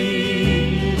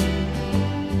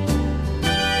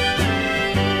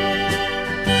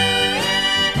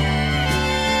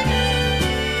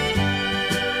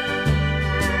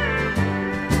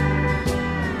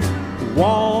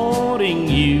 Wanting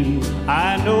you,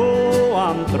 I know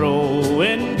I'm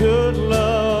throwing good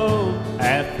love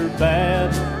after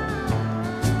bad,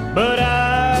 but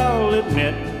I'll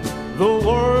admit the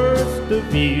worst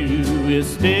of you is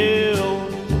still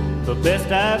the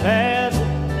best I've had.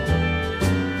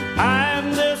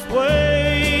 I'm this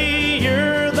way,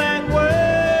 you're that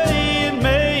way, it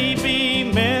may be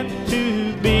meant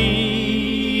to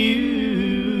be.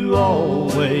 You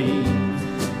always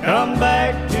come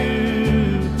back to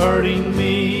hurting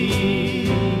me.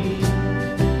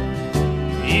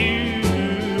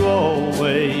 You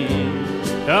always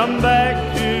come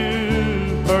back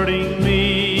to hurting me.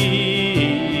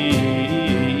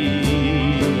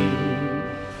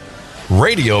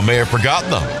 Radio may have forgotten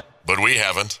them, but we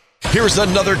haven't. Here's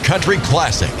another country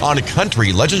classic on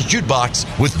Country Legends Jukebox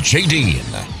with J. Dean.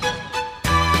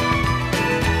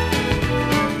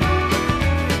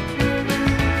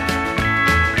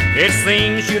 It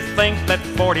seems you think that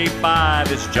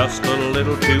 45 is just a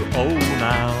little too old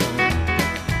now,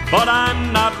 but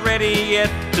I'm not ready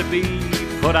yet to be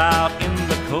put out in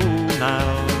the cold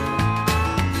now.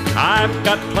 I've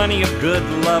got plenty of good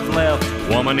love left,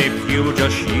 woman, if you'll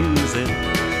just use it.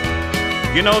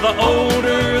 You know, the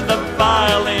older the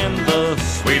violin, the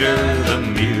sweeter the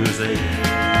music,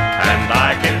 and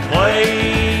I can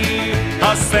play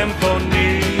a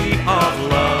symphony of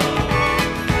love.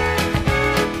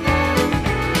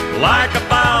 Like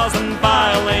 1,000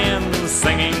 violins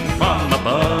singing from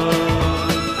above.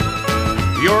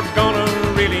 You're gonna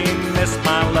really miss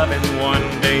my loving one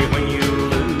day when you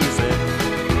lose it.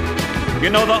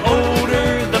 You know, the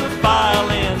older the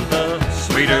violin, the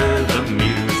sweeter the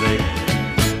music.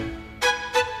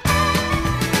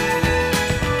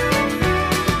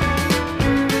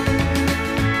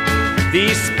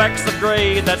 These specks of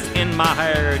gray that's in my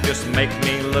hair just make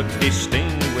me look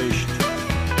distinguished.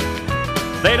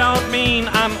 They don't mean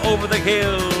I'm over the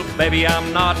hill, baby,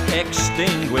 I'm not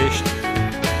extinguished.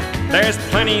 There's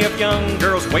plenty of young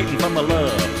girls waiting for my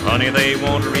love, honey, they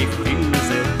won't refuse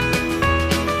it.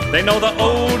 They know the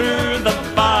older the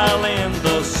violin,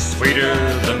 the sweeter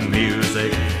the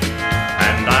music,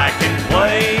 and I can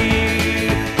play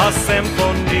a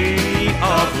symphony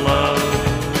of love.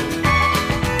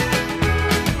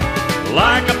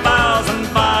 Like 1,000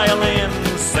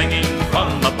 violins singing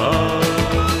from above.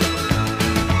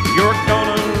 You're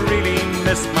gonna really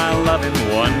miss my loving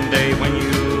one day when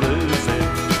you lose it.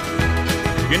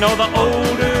 You know, the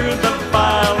older the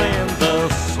violin, the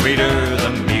sweeter the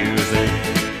music.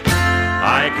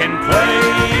 I can play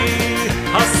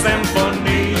a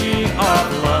symphony of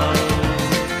love.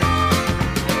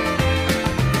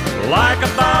 Like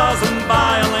 1,000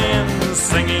 violins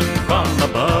singing from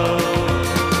above.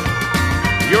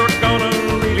 You're gonna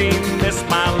really miss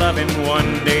my loving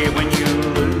one day when you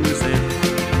lose it.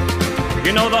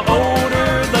 You know, the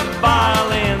older the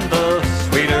violin, the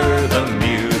sweeter the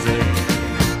music,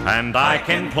 and I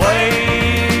can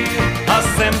play a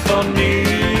symphony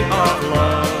of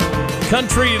love.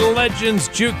 Country Legends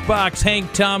Jukebox,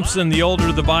 Hank Thompson, the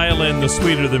older the violin, the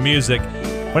sweeter the music.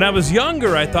 When I was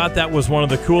younger, I thought that was one of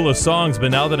the coolest songs,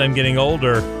 but now that I'm getting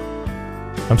older,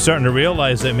 I'm starting to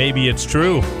realize that maybe it's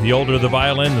true. The older the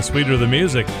violin, the sweeter the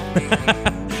music.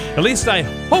 At least I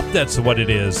hope that's what it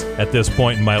is at this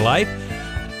point in my life.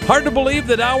 Hard to believe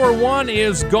that Hour 1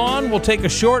 is gone. We'll take a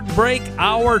short break.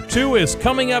 Hour 2 is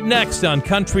coming up next on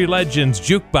Country Legends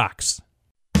Jukebox.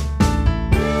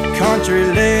 Country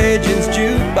Legends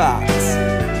Jukebox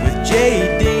with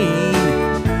J. Dean,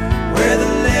 where the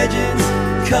legends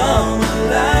come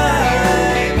alive.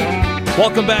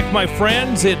 Welcome back, my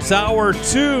friends. It's Hour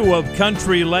 2 of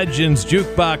Country Legends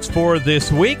Jukebox for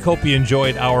this week. Hope you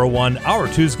enjoyed Hour 1. Hour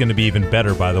 2 is going to be even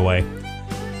better, by the way.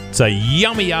 It's a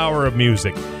yummy hour of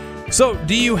music. So,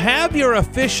 do you have your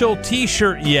official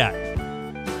t-shirt yet?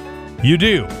 You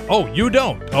do? Oh, you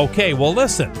don't? Okay, well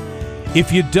listen.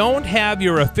 If you don't have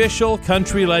your official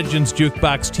Country Legends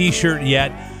Jukebox t-shirt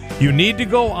yet, you need to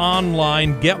go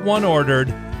online, get one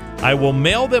ordered. I will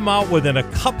mail them out within a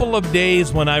couple of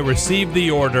days when I receive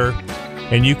the order,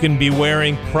 and you can be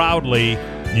wearing proudly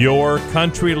your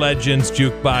Country Legends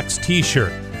Jukebox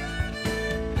t-shirt.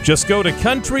 Just go to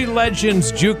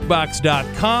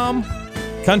countrylegendsjukebox.com,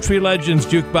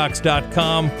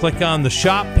 countrylegendsjukebox.com, click on the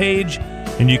shop page,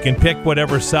 and you can pick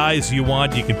whatever size you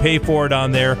want. You can pay for it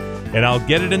on there, and I'll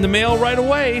get it in the mail right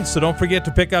away, so don't forget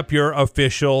to pick up your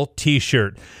official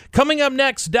t-shirt. Coming up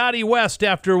next, Dottie West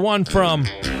after one from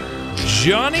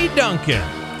Johnny Duncan.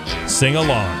 Sing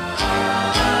along.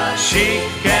 She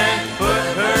can put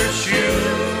her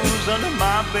shoes under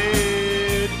my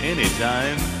bed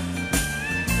anytime.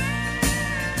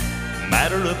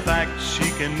 Matter of fact,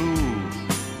 she can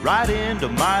move right into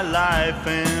my life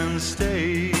and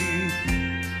stay.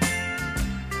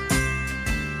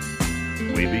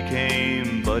 We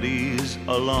became buddies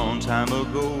a long time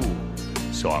ago,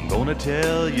 so I'm gonna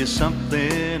tell you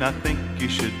something I think you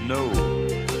should know.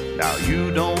 Now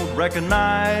you don't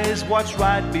recognize what's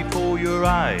right before your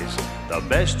eyes. The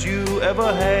best you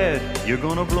ever had, you're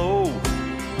gonna blow.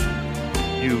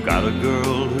 You got a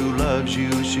girl who loves you,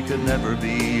 she could never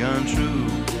be untrue.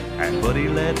 And buddy,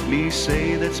 let me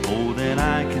say that's more than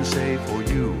I can say for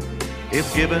you.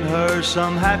 If giving her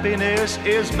some happiness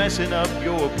is messing up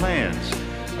your plans,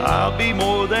 I'll be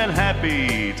more than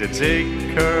happy to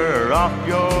take her off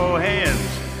your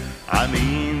hands. I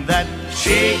mean that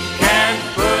she can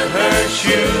put her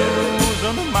shoes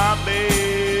under my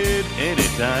bed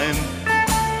anytime.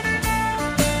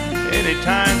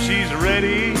 Anytime she's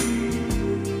ready,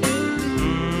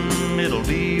 it'll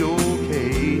be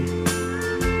okay.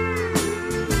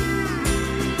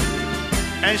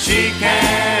 And she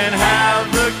can have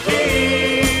the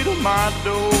key to my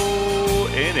door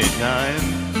anytime.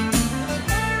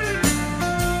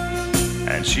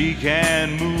 And she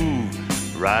can move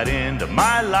right into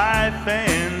my life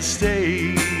and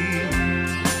stay.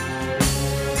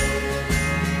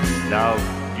 Now,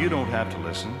 you don't have to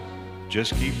listen.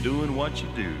 Just keep doing what you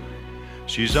do.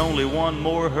 She's only one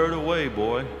more hurt away,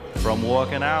 boy, from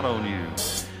walking out on you.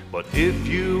 But if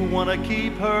you want to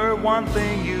keep her, one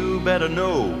thing you better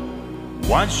know.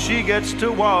 Once she gets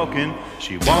to walking,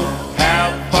 she won't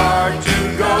have far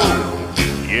to go.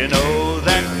 You know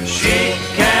that she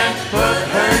can put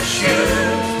her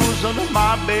shoes under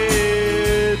my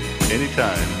bed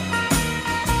anytime.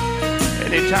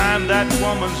 Anytime that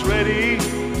woman's ready,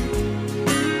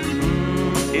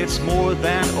 it's more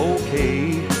than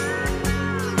okay.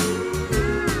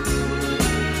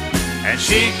 And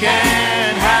she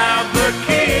can have the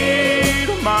key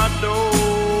to my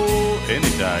door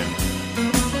anytime.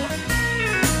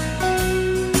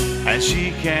 And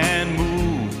she can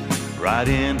move right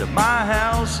into my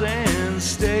house and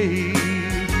stay.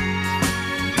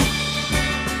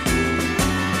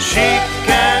 She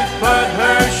can put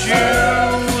her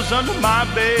shoes under my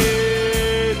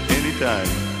bed anytime.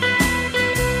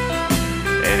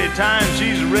 Anytime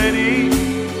she's ready,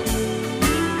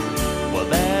 well,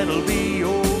 that'll be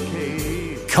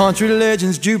okay. Country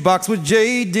Legends Jukebox with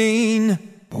J. Dean,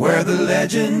 where the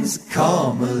legends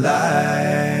come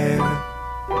alive.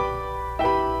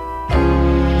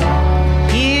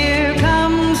 Here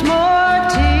comes more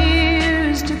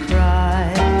tears to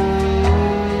cry.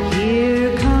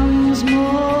 Here comes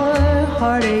more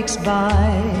heartaches by.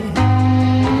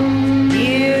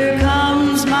 Here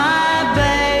comes my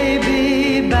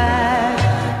baby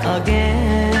back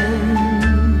again.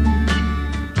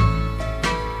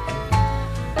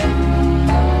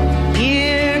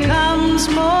 Here comes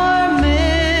more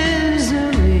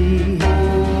misery.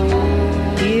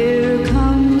 Here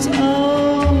comes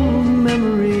old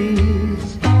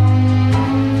memories.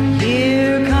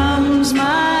 Here comes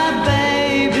my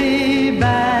baby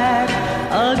back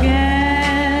again.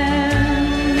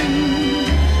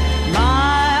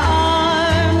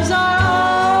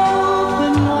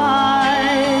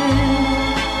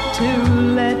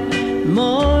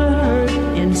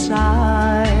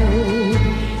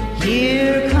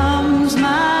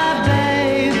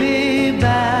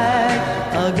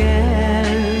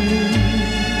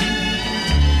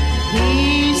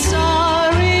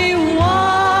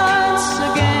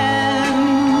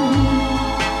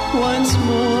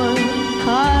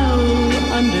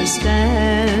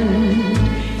 understand.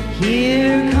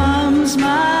 Here comes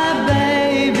my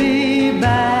baby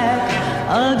back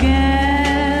again.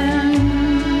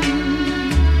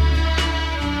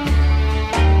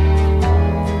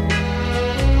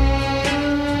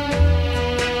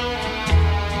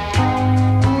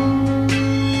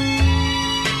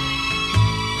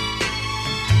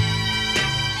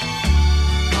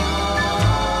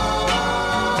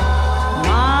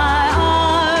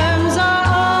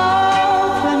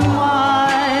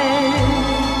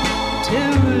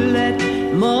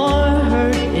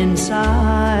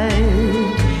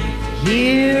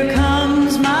 Here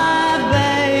comes my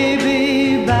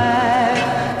baby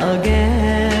back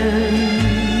again.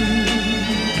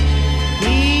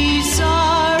 He's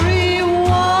sorry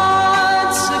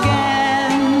once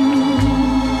again.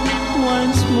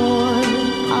 Once more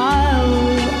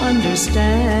I'll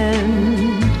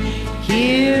understand.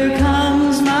 Here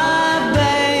comes my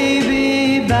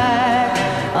baby back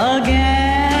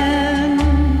again.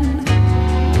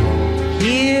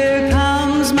 Here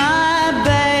comes my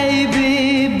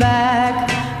baby back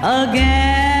again.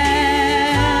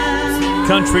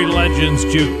 Country Legends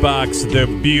Jukebox, the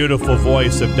beautiful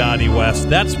voice of Dottie West.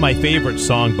 That's my favorite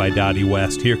song by Dottie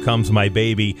West, Here Comes My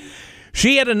Baby.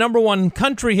 She had a number one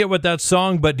country hit with that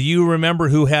song, but do you remember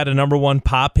who had a number one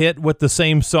pop hit with the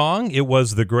same song? It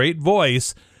was the great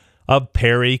voice of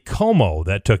Perry Como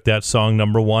that took that song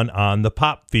number one on the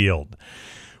pop field.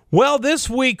 Well, this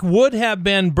week would have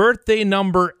been birthday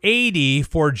number 80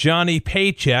 for Johnny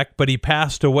Paycheck, but he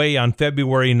passed away on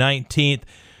February 19th,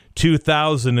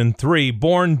 2003.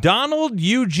 Born Donald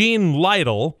Eugene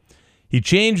Lytle, he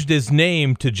changed his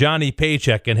name to Johnny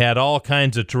Paycheck and had all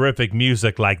kinds of terrific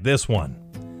music like this one.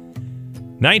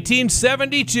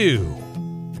 1972,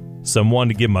 Someone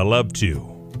to Give My Love To.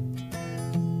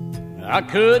 I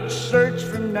could search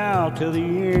from now till the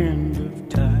end of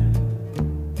time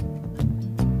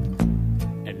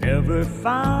and never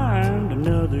find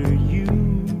another you.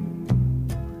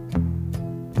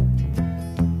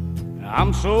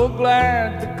 I'm so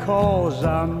glad because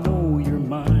I know you're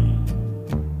mine.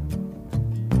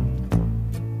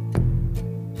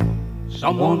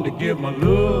 Someone to give my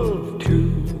love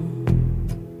to.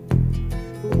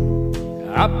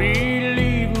 I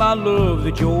believe, my love,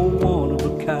 that you're one of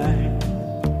a kind.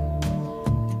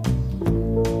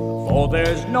 For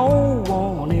there's no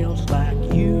one else like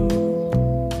you.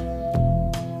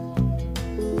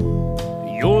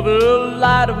 You're the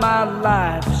light of my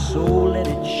life, so let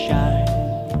it shine.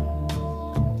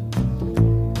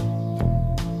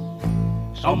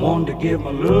 Someone to give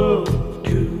my love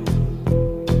to.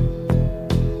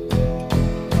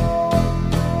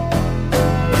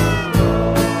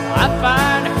 I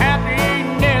find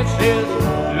happiness is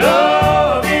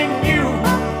loving you.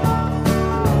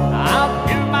 I'll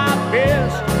do my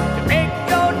best to make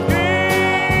your dreams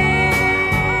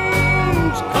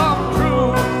come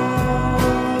true.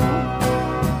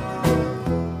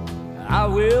 I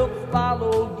will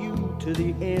follow you to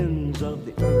the ends of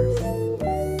the earth.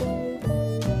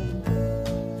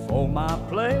 For my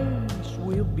place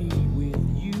will be with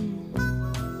you.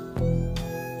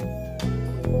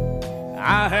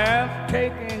 I have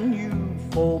taken you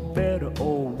for better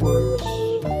or worse.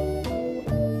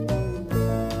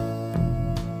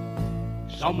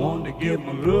 Someone to give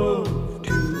my love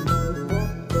to.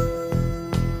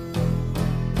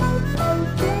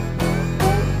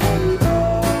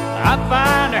 I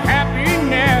find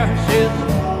happiness is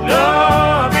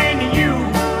loving you.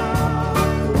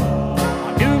 I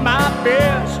do my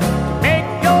best to make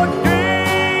your dreams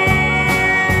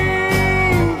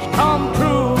come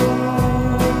true.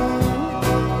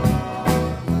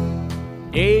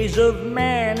 Days of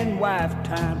man and wife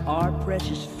time are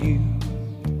precious few.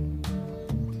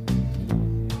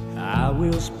 I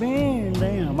will spend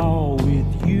them all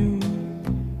with you.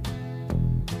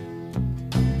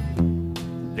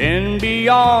 Then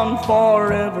beyond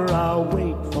forever I'll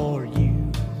wait for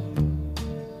you.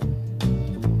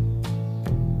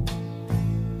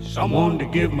 Someone to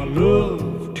give my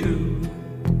love to.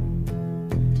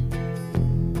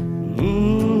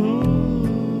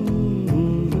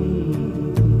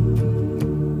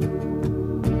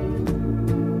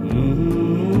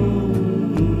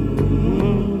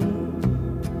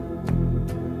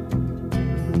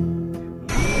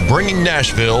 Bringing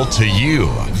Nashville to you.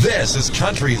 This is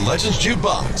Country Legends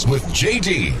Jukebox with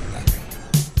JD.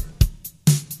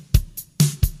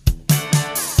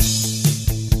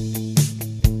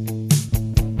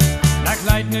 Like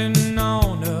lightning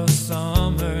on a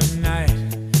summer night,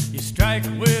 you strike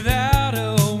without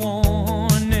a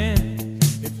warning.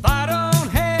 If I don't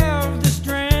have the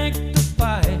strength to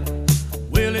fight,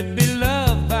 will it be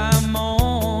love by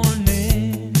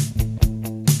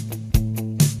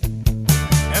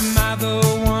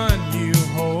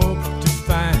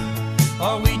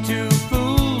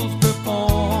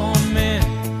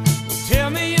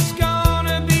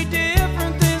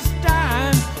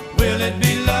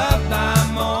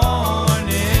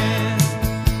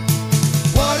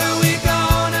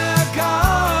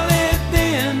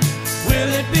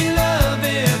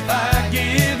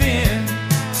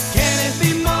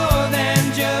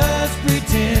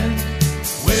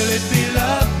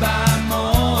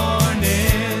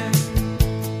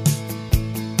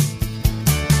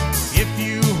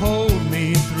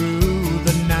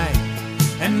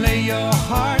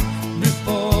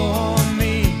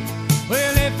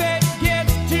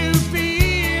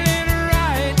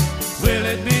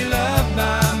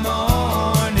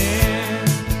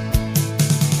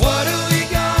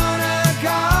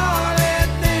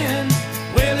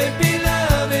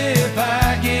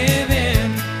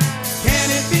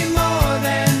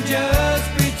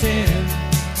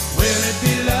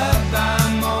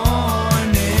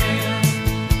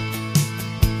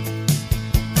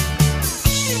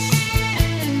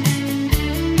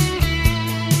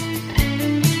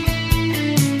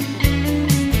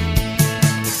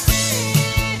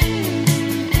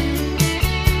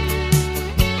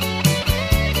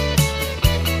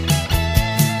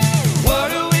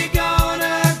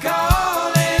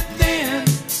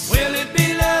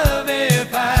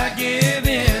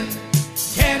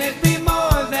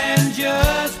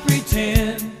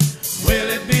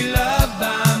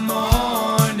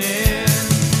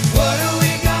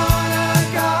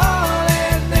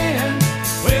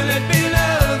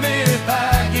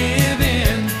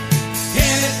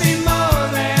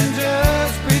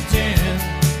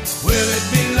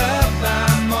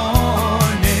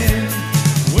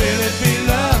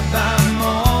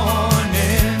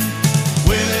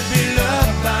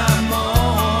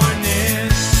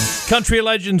Country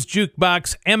Legends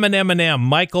Jukebox, M&M,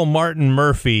 Michael Martin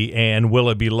Murphy, and Will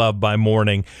It Be Loved by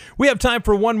Morning. We have time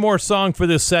for one more song for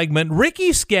this segment.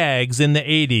 Ricky Skaggs in the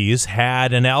 80s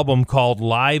had an album called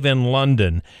Live in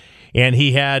London, and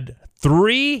he had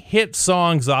 3 hit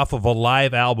songs off of a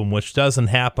live album, which doesn't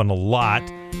happen a lot.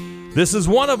 This is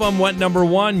one of them, went number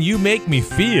 1, You Make Me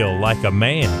Feel Like a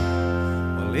Man.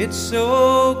 Well, it's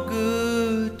so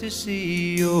good to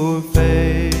see your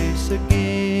face again.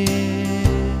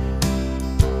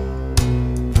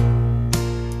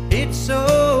 It's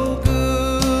so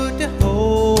good to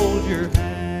hold your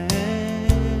hand,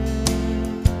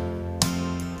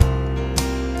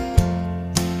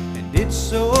 and it's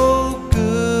so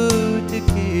good to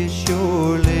kiss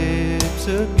your lips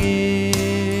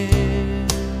again.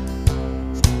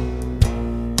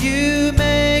 You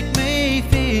make me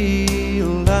feel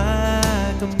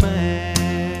like a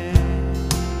man.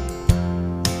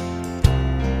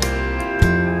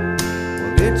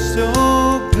 Well, it's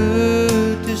so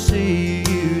good to see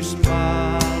you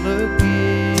smile again.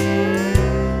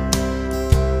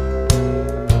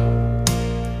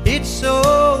 It's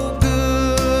so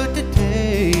good to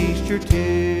taste your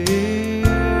tears,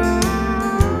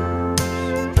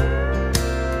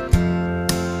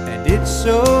 and it's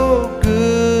so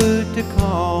good to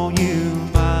call you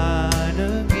mine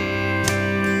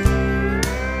again.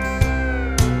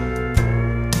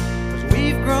 'Cause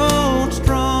we've grown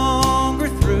stronger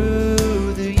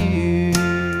through the years.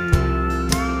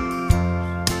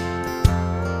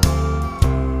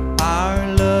 Our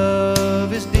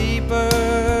love is deeper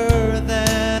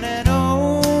than an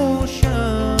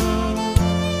ocean.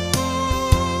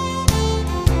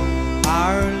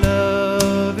 Our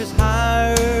love is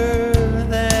higher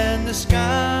than the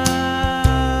sky.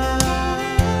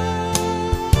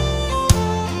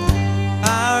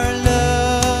 Our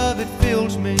love, it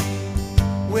fills me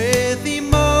with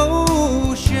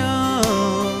emotion.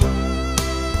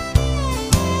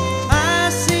 I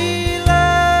see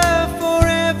love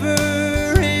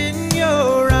forever in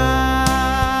your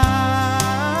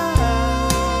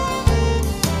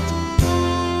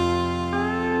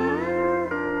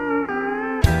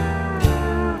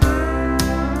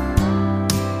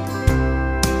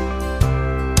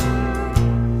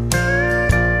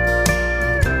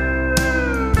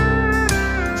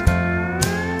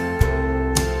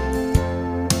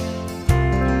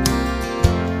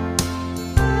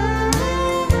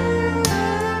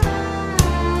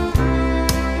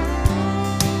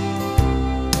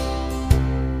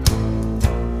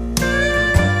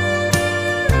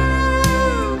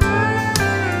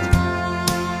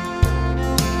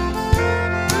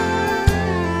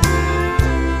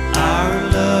Our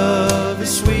love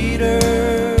is sweeter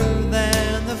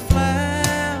than the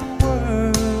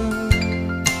flowers.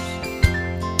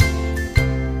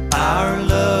 Our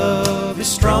love is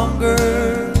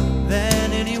stronger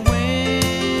than any wind.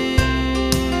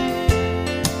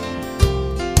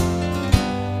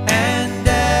 And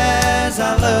as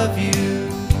I love you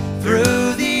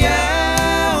through the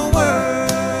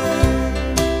hours,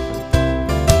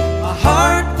 my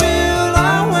heart will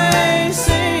always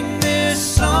sing this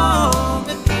song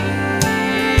again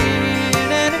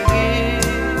and again.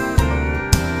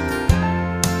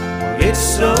 Well, it's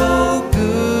so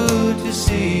good to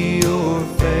see your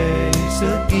face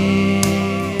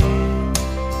again.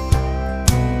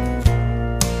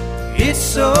 It's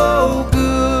so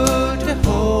good to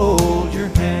hold your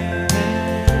hand.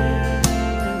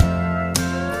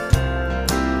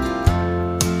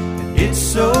 And it's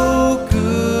so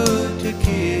good to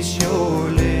kiss your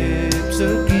lips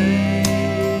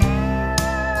again.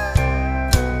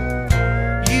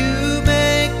 You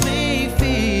make me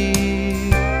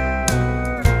feel.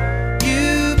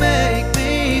 You make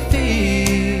me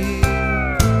feel.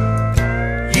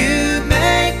 You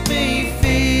make me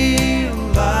feel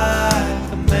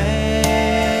like a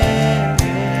man.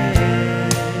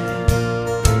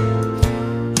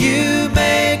 You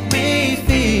make me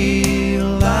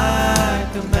feel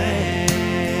like a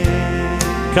man.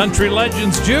 Country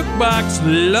Legends Jukebox,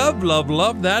 love, love,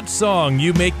 love that song.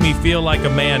 You Make Me Feel Like a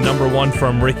Man, number 1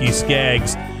 from Ricky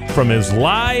Skaggs from his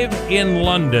Live in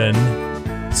London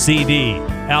CD,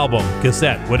 album,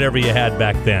 cassette, whatever you had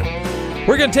back then.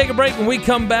 We're going to take a break. When we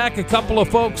come back, a couple of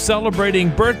folks celebrating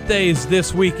birthdays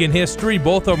this week in history.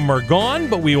 Both of them are gone,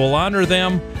 but we will honor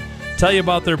them, tell you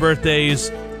about their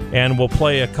birthdays, and we'll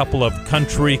play a couple of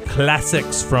country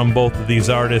classics from both of these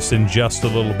artists in just a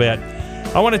little bit.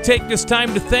 I want to take this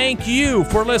time to thank you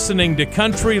for listening to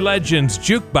Country Legends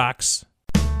Jukebox.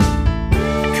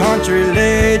 Country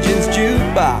Legends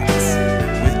Jukebox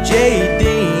with J.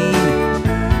 Dean,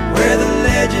 where the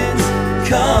legends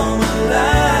come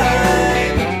alive.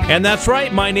 And that's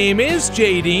right, my name is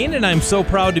Jay Dean, and I'm so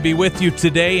proud to be with you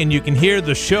today, and you can hear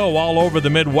the show all over the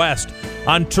Midwest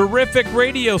on terrific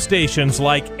radio stations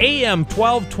like AM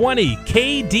 1220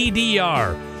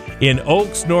 KDDR in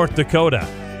Oaks, North Dakota,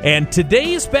 and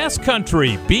today's best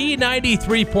country,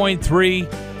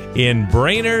 B93.3 in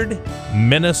Brainerd,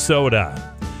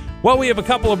 Minnesota. Well, we have a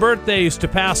couple of birthdays to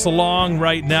pass along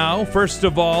right now. First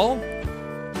of all,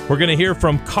 we're going to hear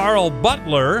from Carl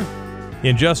Butler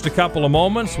in just a couple of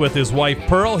moments with his wife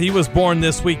Pearl. He was born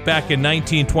this week back in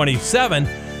 1927.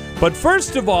 But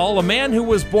first of all, a man who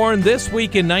was born this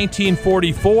week in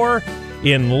 1944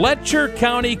 in Letcher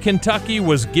County, Kentucky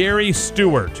was Gary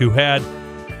Stewart, who had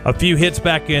a few hits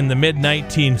back in the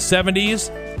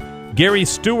mid-1970s. Gary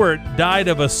Stewart died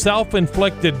of a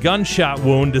self-inflicted gunshot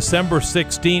wound December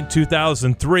 16,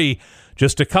 2003,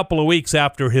 just a couple of weeks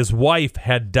after his wife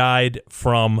had died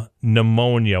from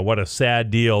pneumonia. What a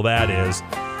sad deal that is.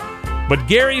 But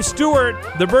Gary Stewart,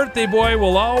 the birthday boy,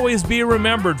 will always be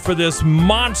remembered for this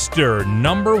monster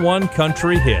 #1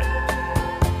 country hit.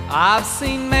 I've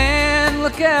seen men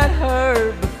look at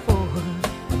her before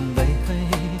and they think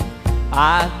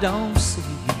I don't see.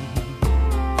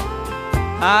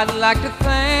 I'd like to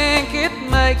think it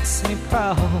makes me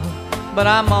proud, but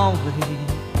I'm only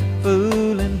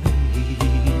fooling me.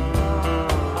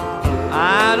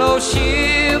 I know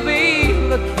she'll be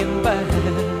looking back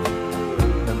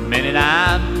the minute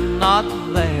I'm not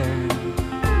there,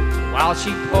 while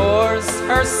she pours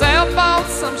herself on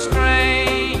some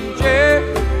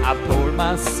stranger. I poured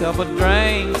myself a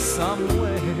drink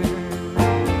somewhere.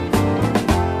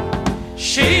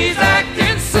 She's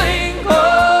acting single,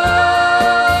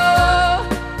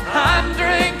 I'm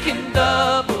drinking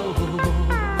doubles.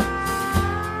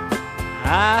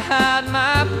 I hide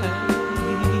my pain,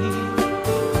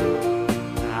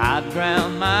 I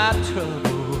drown my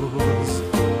troubles.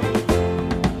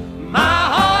 My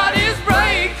heart is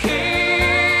breaking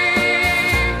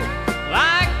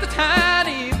like the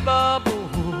tiny bubbles.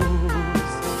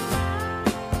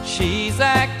 She's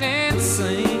acting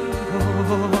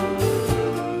single,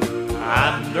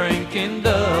 I'm drinking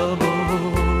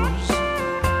doubles.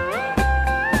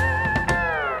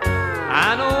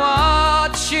 I know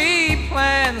what she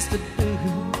plans to do,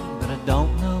 but I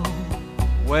don't know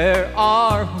where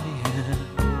or when.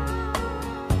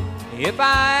 If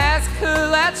I ask who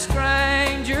that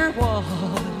stranger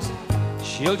was,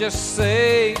 she'll just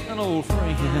say an old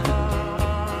friend.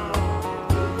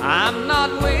 I'm not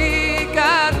weak,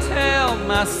 I tell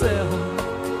myself.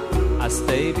 I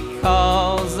stay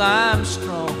because I'm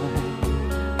strong.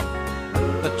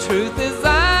 The truth is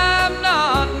I'm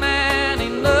not man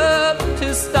enough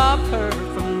to stop her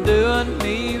from doing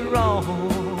me wrong.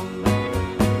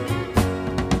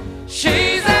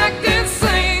 She's acting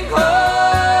single,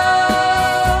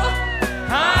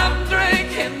 I'm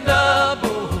drinking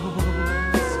doubles.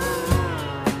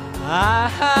 I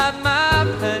hide my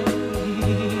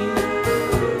pain,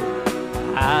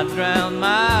 I drown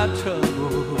my troubles.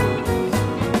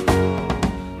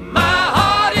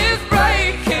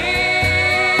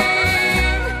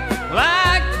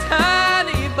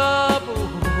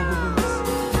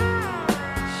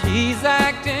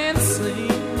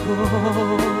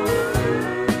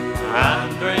 I'm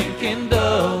drinking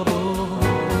doubles.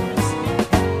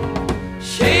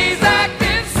 She's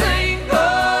acting single.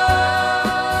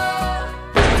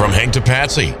 From Hank to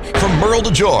Patsy, from Merle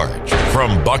to George,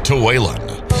 from Buck to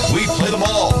Waylon, we play them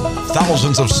all.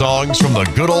 Thousands of songs from the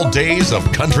good old days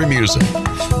of country music.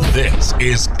 This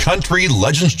is Country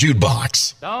Legends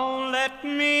Jukebox. Don't let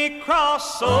me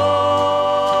cross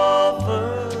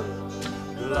over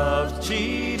love's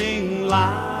cheating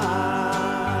line.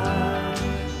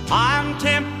 I'm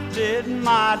tempted,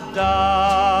 my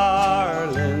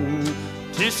darling,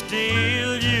 to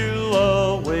steal you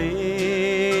away.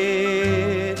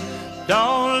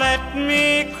 Don't let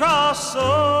me cross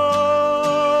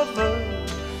over,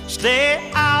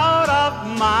 stay out of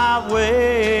my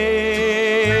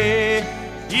way.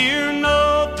 You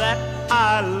know that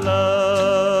I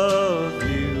love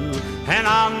you, and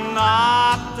I'm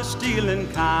not the stealing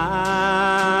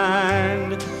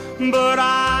kind, but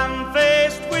I'm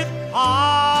faced with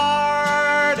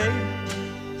heartache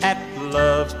at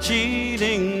love's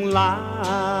cheating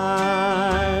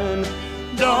line.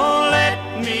 Don't let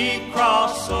me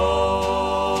cross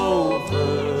over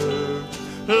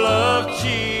love's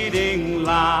cheating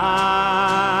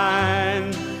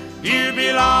line. You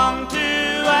belong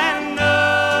to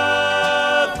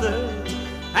another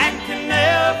and can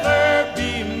never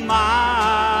be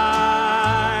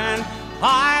mine.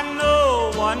 I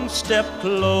know one step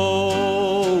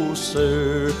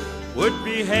closer would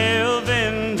be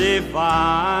heaven divine.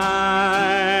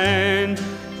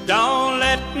 Don't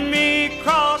let me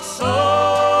cross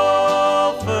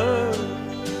over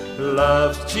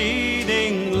love's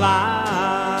cheating line.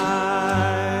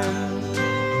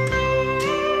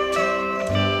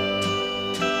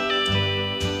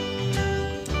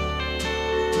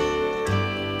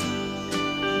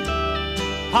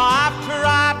 I've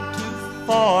tried to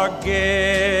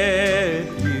forget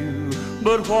you,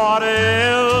 but what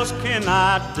else can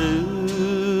I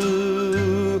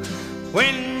do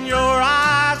when your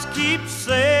eyes keep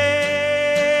saying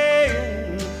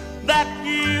that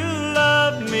you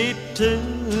love me too?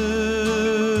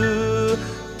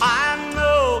 I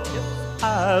know if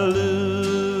I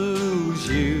lose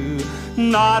you,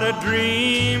 not a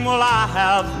dream will I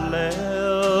have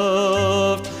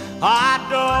left. I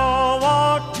don't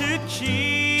want to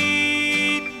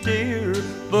cheat, dear,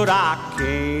 but I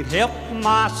can't help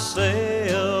myself.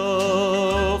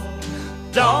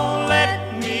 Don't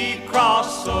let me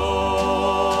cross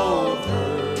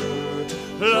over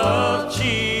love's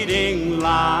cheating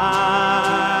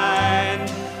line.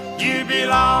 You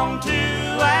belong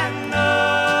to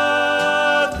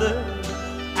another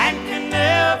and can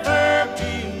never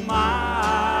be mine.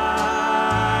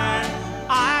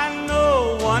 I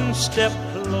know one step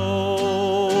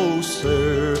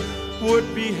closer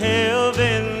would be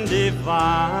heaven divine.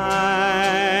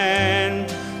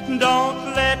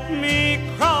 Don't let me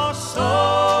cross over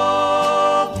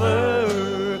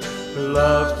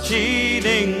love's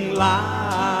cheating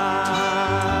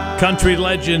line. Country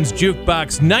Legends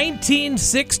Jukebox,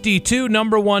 1962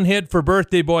 number one hit for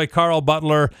birthday boy Carl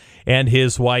Butler and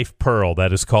his wife Pearl.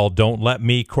 That is called Don't Let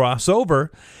Me Cross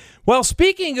Over. Well,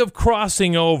 speaking of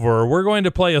crossing over, we're going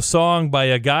to play a song by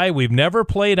a guy we've never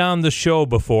played on the show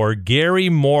before, Gary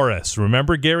Morris.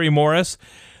 Remember Gary Morris?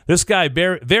 This guy,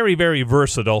 very, very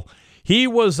versatile. He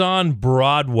was on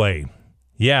Broadway.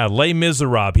 Yeah, Les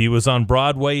Miserables. He was on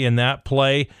Broadway in that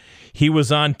play. He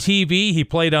was on TV. He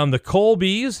played on the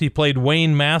Colbys. He played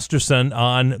Wayne Masterson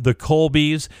on the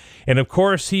Colbys. And, of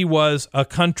course, he was a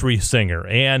country singer.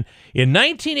 And in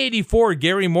 1984,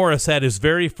 Gary Morris had his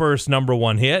very first number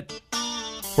one hit.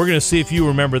 We're going to see if you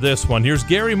remember this one. Here's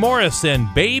Gary Morris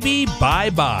and Baby Bye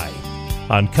Bye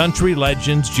on Country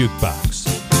Legends Jukebox.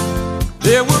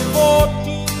 There were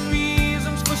 14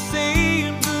 reasons for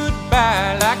saying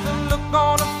goodbye, like the look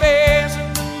on her face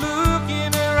and the look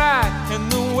in her eye, and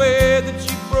the way that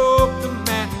she broke the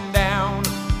man down,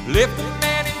 left the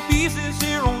man in pieces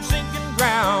here on sinking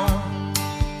ground.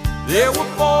 There were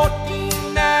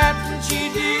 14 nights when she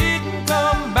didn't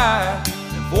come by,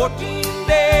 and 14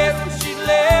 days when she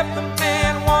left the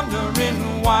man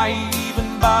wondering why he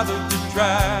even bothered to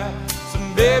try. So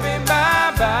baby,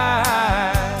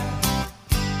 bye-bye.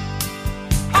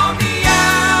 On the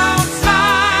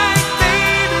outside,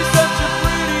 baby's such a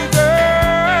pretty girl.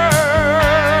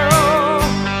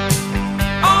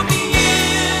 On the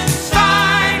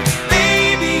inside,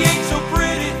 baby ain't so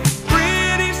pretty.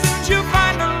 Pretty soon she'll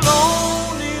find a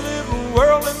lonely little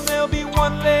world, and there'll be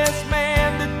one less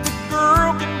man that the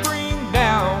girl can bring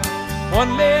down.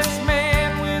 One less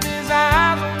man with his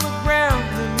eyes on the ground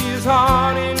and his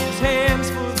heart in his hands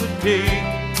for the day.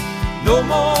 No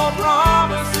more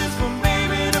promises for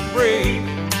baby to break.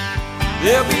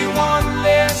 There'll be one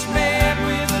less man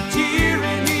with a tear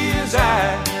in his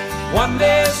eye. One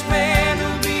less man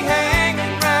who'll be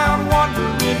hanging round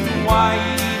wondering why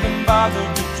he even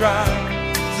bothered to try.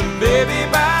 So baby,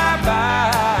 bye-bye.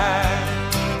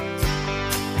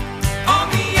 On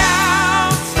the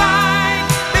outside,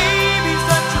 baby's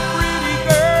such a pretty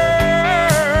girl.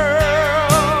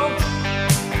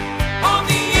 On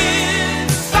the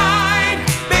inside,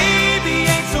 baby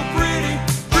ain't so pretty.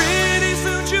 Pretty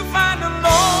soon she'll find a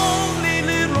lonely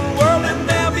little world, and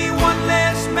there'll be one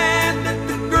less man that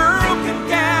the girl can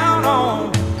count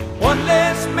on. One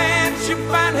less man she'll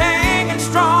find hanging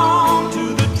strong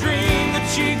to the dream that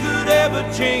she could ever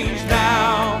change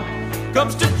now.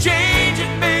 Comes to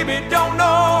changing, baby, don't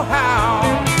know how.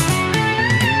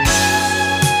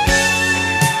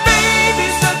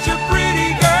 Baby's such a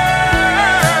pretty girl.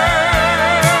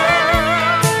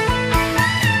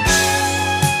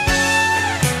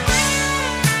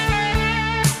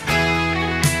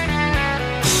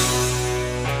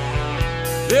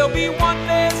 There'll be one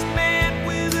less man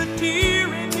with a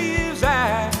tear in his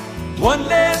eye. One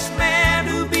less man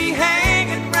who'll be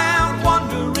hanging round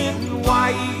wondering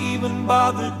why he even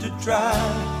bothered to try.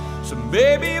 So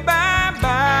baby, bye-bye.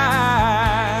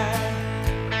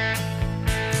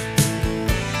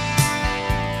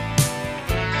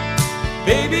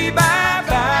 Baby,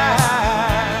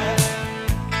 bye-bye.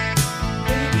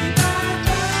 Baby,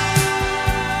 bye-bye.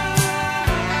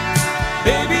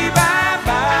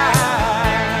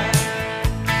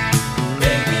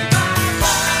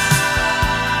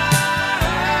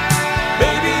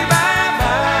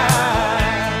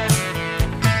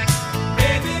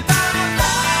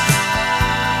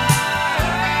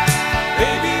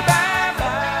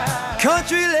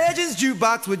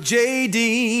 Jukebox with J.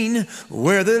 Dean,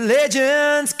 where the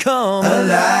legends come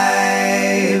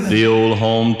alive. The old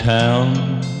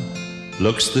hometown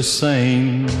looks the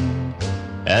same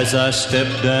as I step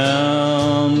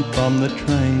down from the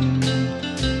train,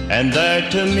 and there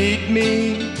to meet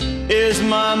me is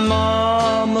my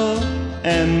mama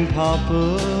and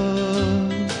papa.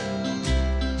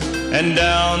 And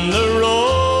down the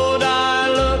road I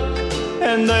look,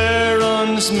 and there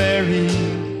runs Mary,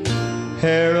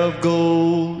 hair of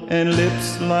gold and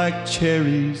lips like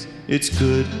cherries. It's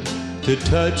good to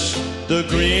touch the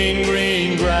green,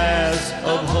 green grass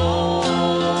of home.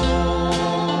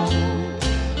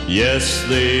 Yes,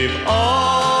 they've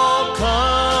all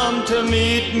come to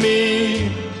meet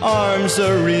me, arms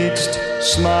are reached,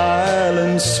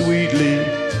 smiling sweetly.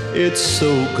 It's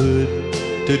so good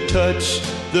to touch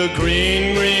the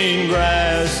green, green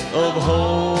grass of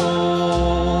home.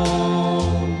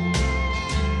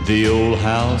 The old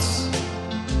house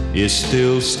is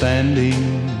still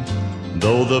standing,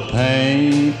 though the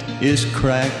paint is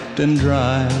cracked and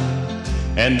dry.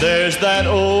 And there's that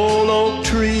old oak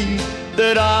tree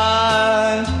that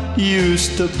I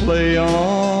used to play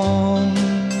on.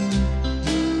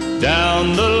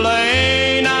 Down the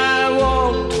lane I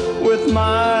walked with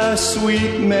my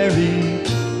sweet Mary,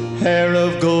 hair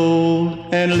of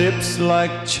gold and lips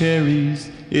like cherries.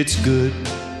 It's good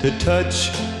to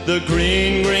touch the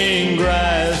green, green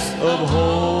grass of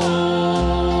home.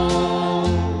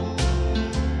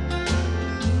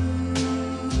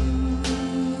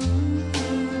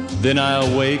 Then I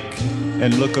awake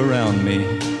and look around me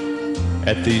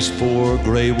at these four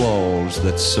gray walls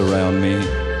that surround me,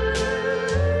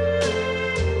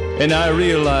 and I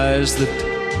realize that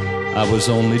I was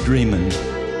only dreaming.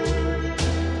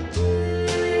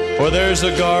 For there's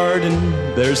a garden,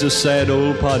 there's a sad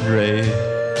old padre,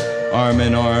 arm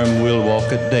in arm we'll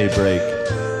walk at daybreak,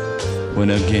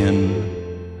 when again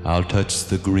I'll touch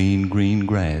the green, green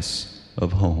grass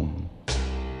of home.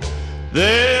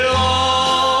 They'll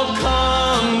all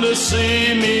come to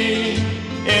see me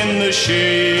in the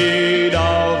shade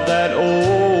of that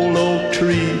old oak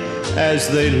tree, as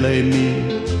they lay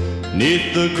me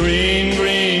 'neath the green,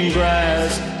 green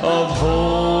grass of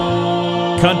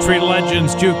home. Country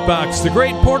Legends Jukebox, the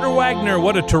great Porter Wagner.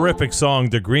 What a terrific song,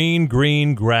 The Green,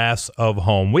 Green Grass of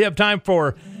Home. We have time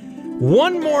for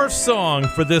one more song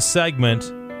for this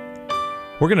segment.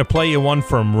 We're going to play you one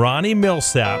from Ronnie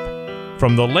Millsap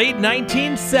from the late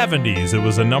 1970s. It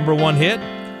was a #1 hit.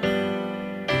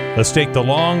 Let's take the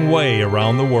long way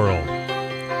around the world.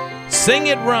 Sing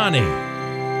it, Ronnie.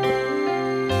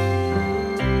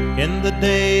 In the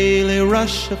daily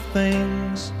rush of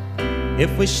things, if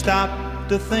we stop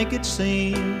to think, it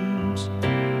seems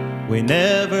we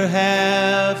never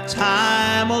have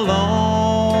time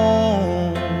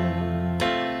alone.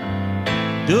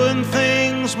 Doing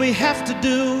things we have to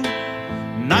do,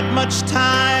 not much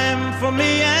time for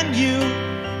me and you.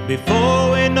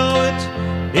 Before we know it,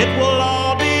 it will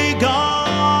all be gone.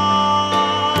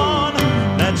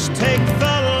 Let's take the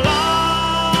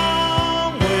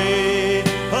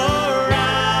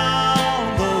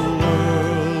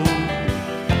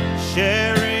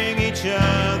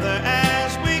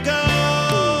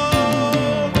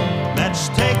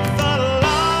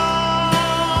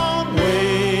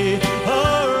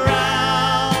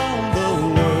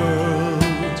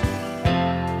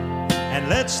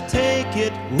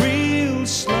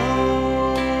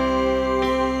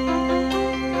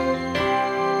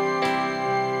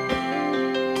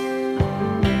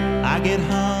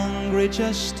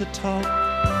just to talk.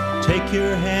 Take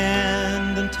your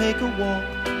hand and take a walk.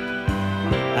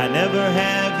 I never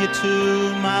have you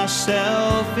to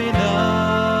myself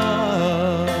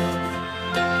enough.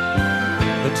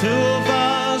 The two of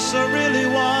us are really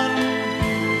one,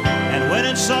 and when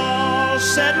it's all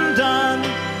said and done,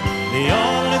 the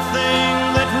only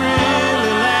thing that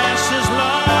really lasts is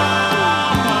love.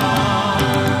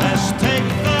 Let's take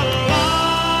the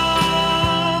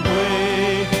long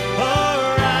way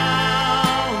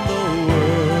around the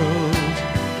world,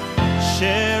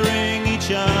 sharing each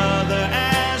other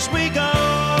as we go.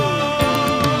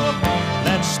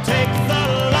 Let's take the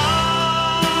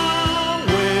long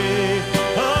way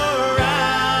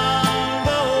around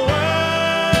the world,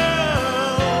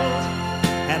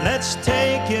 and let's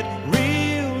take it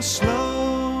real slow.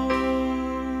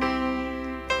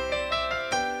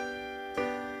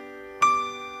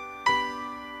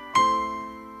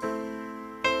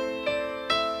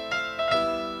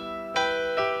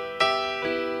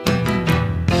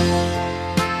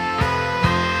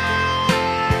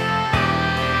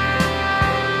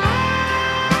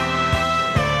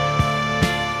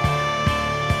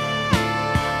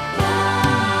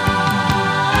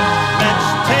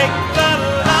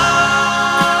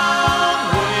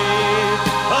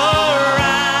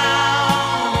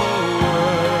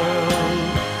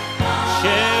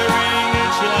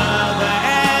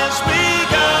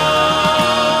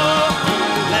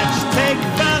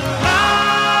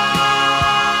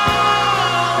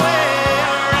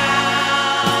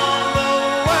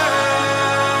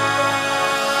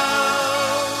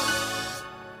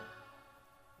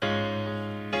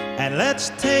 let's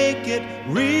take it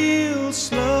real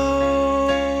slow.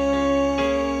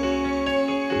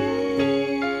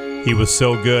 He was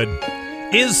so good.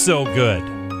 Is so good.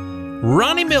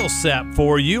 Ronnie Millsap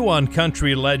for you on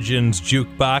Country Legends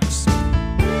Jukebox.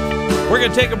 We're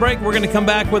going to take a break. We're going to come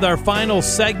back with our final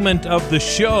segment of the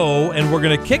show, and we're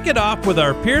going to kick it off with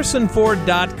our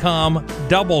PearsonFord.com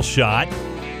double shot.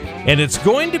 And it's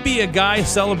going to be a guy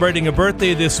celebrating a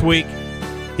birthday this week.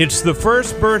 It's the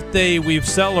first birthday we've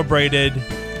celebrated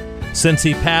since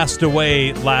he passed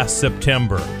away last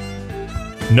September.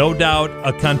 No doubt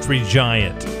a country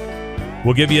giant.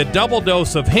 We'll give you a double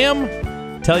dose of him,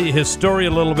 tell you his story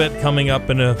a little bit coming up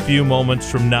in a few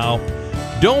moments from now.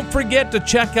 Don't forget to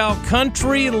check out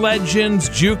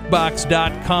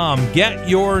CountryLegendsJukebox.com. Get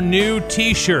your new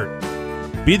t-shirt.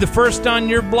 Be the first on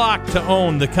your block to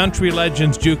own the Country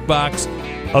Legends Jukebox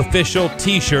official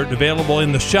t-shirt, available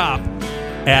in the shop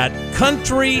at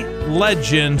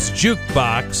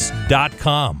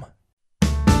CountryLegendsJukebox.com.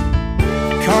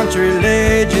 Country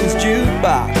Legends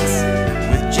Jukebox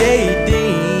with J.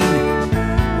 Dean,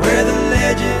 where the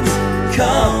legends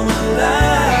come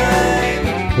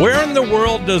alive. Where in the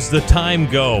world does the time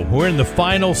go? We're in the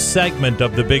final segment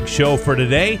of the big show for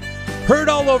today. Heard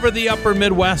all over the upper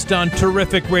Midwest on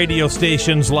terrific radio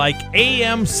stations like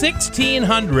AM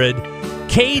 1600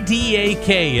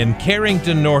 KDAK in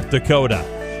Carrington, North Dakota.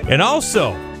 And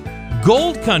also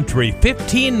Gold Country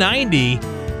 1590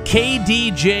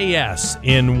 KDJS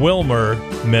in Wilmer,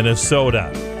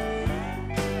 Minnesota.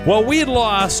 Well, we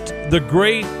lost the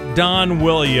great Don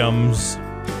Williams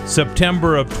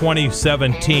September of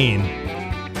 2017.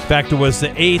 In fact, it was the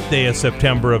 8th day of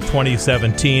September of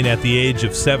 2017 at the age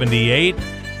of 78.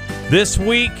 This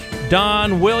week,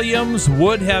 Don Williams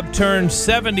would have turned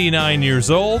 79 years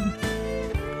old.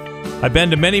 I've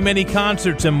been to many, many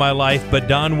concerts in my life, but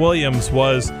Don Williams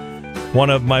was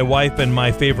one of my wife and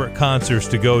my favorite concerts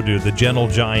to go to, The Gentle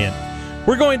Giant.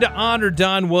 We're going to honor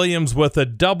Don Williams with a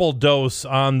double dose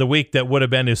on the week that would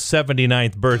have been his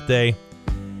 79th birthday.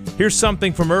 Here's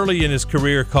something from early in his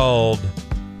career called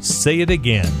Say It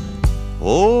Again.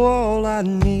 Oh, all I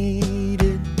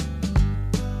needed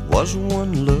was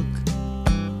one look,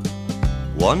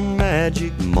 one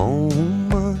magic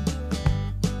moment,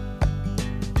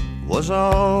 was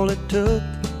all it took.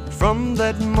 From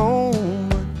that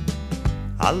moment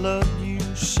I loved you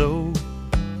so.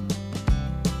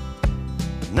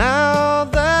 Now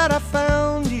that I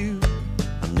found you,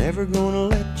 I'm never gonna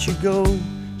let you go.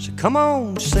 So come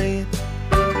on, say it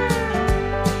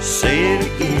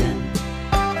again.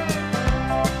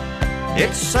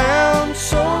 It sounds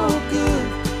so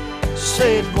good.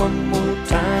 Say it one more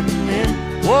time and then,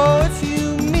 whoa, if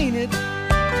you mean it,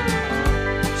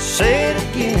 say it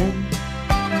again.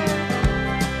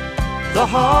 The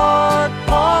hard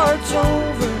part's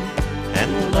over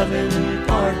and the loving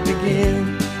part begins.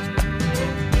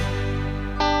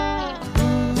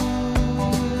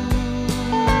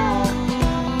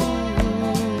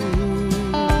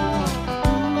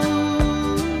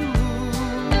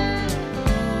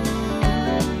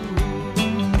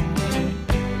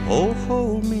 Oh,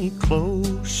 hold me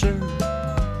closer,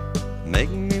 make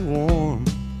me warm.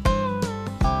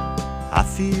 I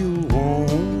feel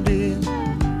wanted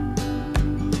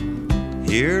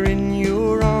here in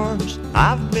your arms.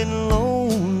 I've been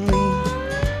lonely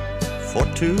for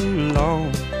too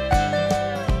long.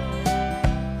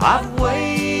 I've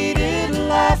waited a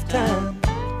lifetime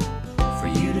for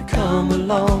you to come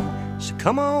along. So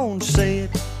come on, say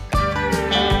it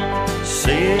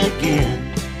again.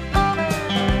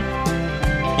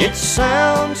 It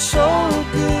sounds so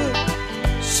good.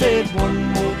 Say it one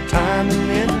more time and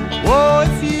then, whoa,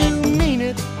 if you mean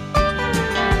it,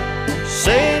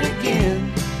 say it again.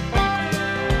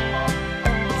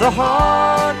 The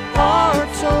hard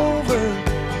part's over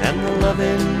and the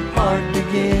loving part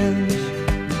begins.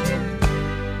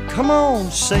 Come on,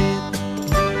 say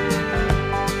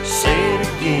it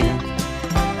again.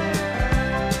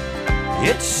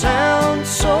 It sounds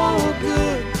so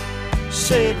good.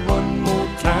 Say it one more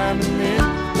time and then,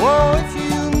 whoa, if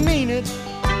you mean it,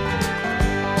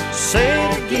 say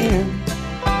it again.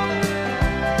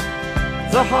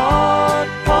 The hard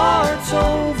part's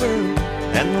over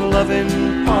and the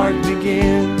loving part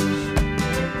begins.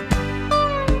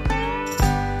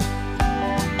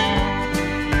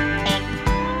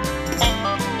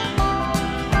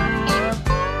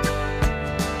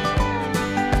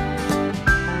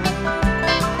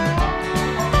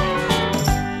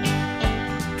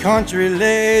 Country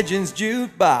Legends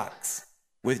Jukebox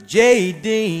with J.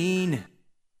 Dean,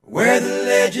 where the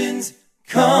legends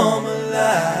come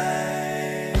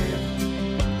alive.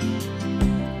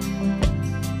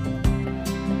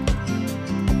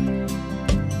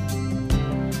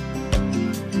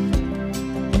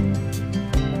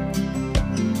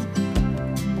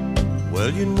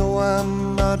 Well, you know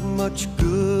I'm not much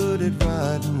good at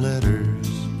writing letters,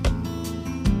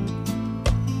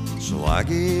 so I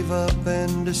gave up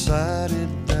and decided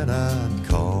that I'd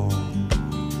call.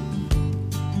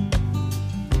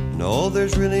 No,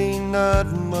 there's really not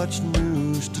much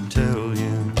news to tell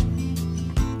you.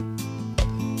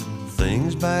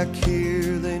 Things back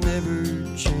here, they never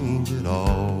change at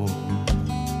all.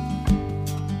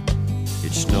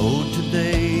 It snowed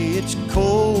today, it's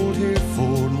cold here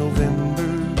for November,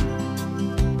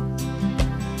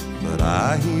 but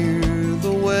I hear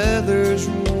the weather's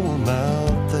warm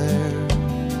out there.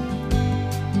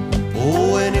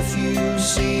 Oh, and if you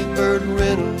see Burt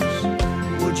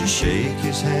Reynolds, would you shake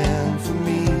his hand for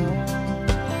me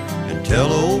and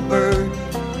tell old Burt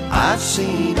I've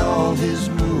seen all his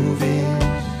movies?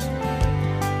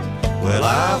 Well,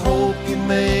 I hope you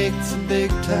make the big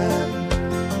time,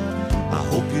 I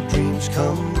hope your dreams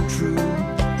come true.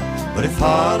 But if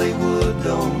Hollywood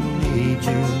don't need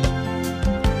you,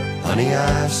 honey,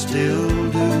 I still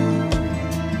do.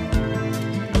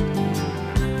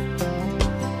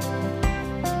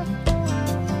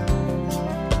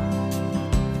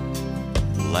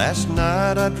 Last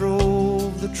night I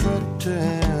drove the truck to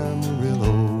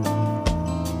Amarillo.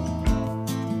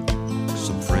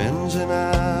 Some friends and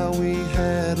I, we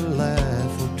had a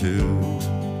laugh or two.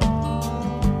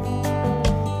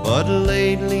 But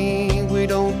lately we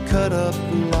don't cut up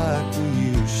like we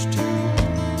used to,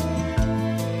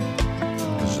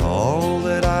 'cause all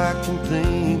that I can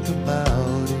think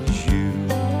about is you.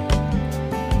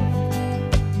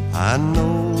 I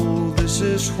know this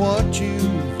is what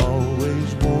you've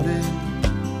always wanted,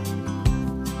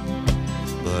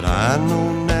 but I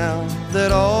know now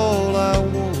that all I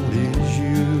want is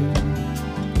you.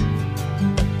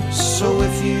 So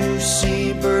if you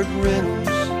see Burt Reynolds,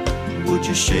 would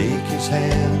you shake his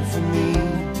hand for me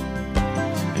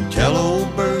and tell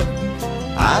old Burt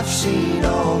I've seen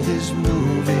all his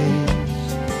movies?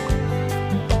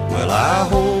 Well, I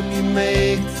hope you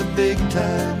make the big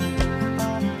time,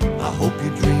 I hope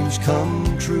your dreams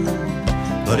come true.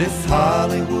 But if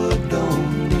Hollywood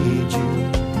don't need you,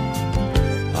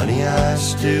 honey, I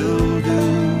still do.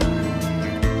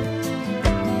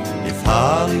 If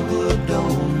Hollywood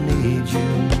don't need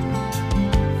you,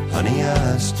 honey,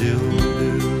 I still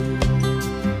do.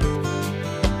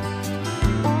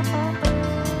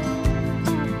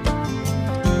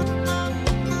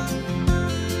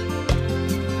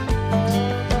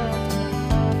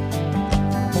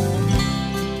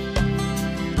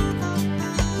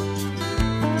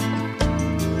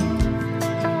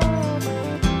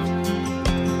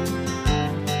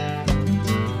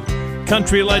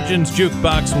 Country Legends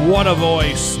Jukebox, what a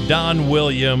voice, Don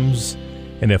Williams,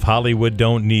 and If Hollywood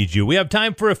Don't Need You. We have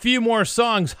time for a few more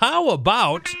songs. How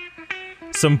about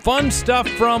some fun stuff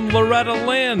from Loretta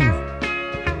Lynn?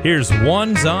 Here's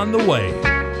One's on the Way.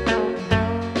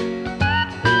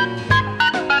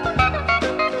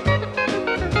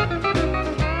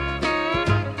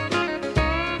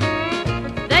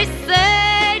 They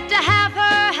say to have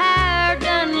her hair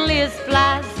done, Liz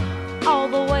flies all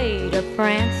the way to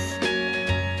France.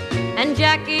 And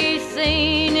Jackie's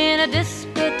seen in a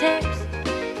discotheque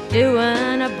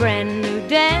doing a brand new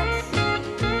dance.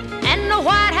 And the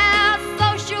White House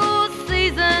social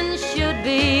season should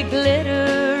be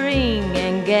glittering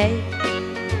and gay.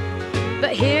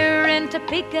 But here in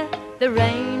Topeka, the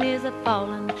rain is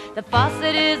a-falling, the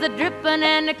faucet is a-dripping,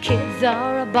 and the kids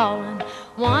are a-bawling.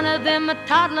 One of them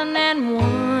a-toddling and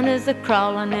one is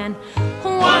a-crawling, and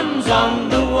one's on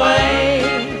the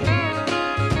way.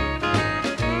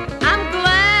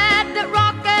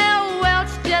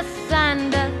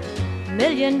 Signed a $1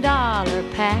 million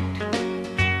pact,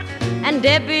 and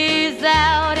Debbie's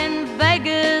out in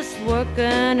Vegas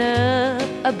working up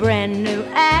a brand new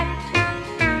act,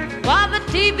 while the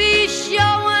TV's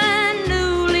showing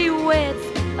newlyweds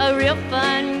a real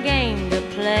fun game to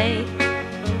play.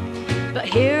 But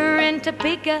here in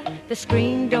Topeka, the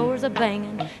screen doors are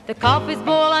banging, the coffee's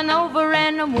boiling over,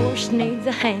 and the wash needs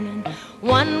a hanging.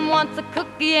 One wants a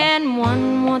cookie and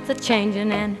one wants a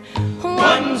changing, and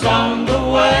one's on the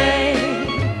way.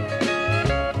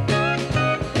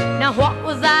 Now what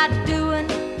was I doing?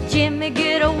 Jimmy,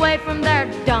 get away from there,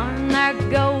 darn, there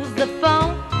goes the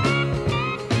phone.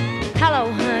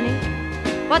 Hello, honey,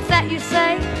 what's that you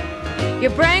say?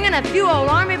 You're bringing a few old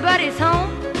army buddies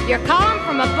home? You're calling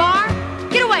from a bar?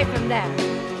 Get away from there.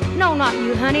 No, not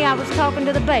you, honey, I was talking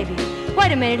to the baby.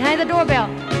 Wait a minute, honey, the doorbell.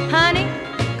 Honey,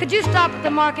 could you stop at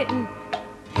the market and...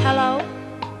 Hello?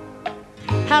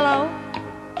 Hello?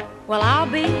 Well, I'll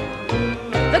be.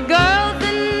 The girls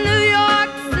in New York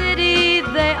City,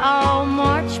 they all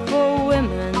march for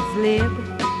women's liberty.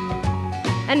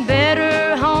 and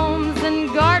better homes and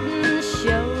gardens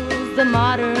shows the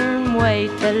modern way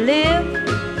to live.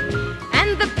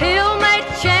 And the pill may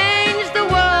change the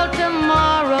world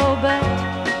tomorrow, but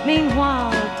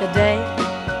meanwhile today,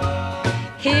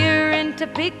 here in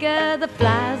Topeka the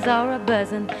flies are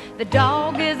a-buzzing, the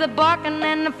dog is a-barking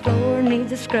and the floor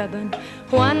needs a scrubbing.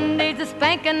 One needs a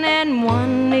spanking and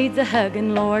one needs a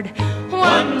hugging, Lord.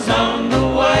 One's on the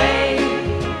way.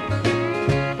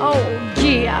 Oh,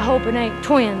 gee, I hope it ain't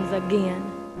twins again.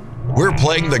 We're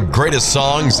playing the greatest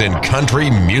songs in country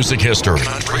music history.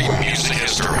 Country music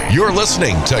history. You're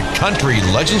listening to Country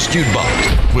Legends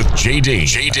Jukebox with J.D.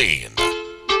 J.D.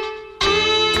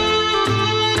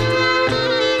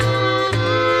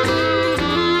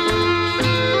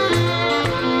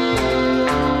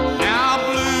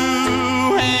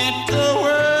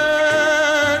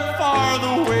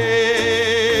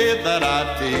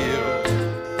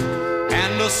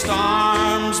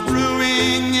 Storms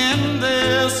brewing in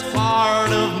this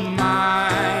heart of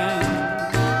mine.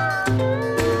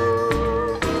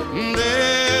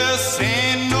 This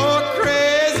ain't no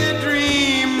crazy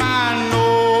dream, I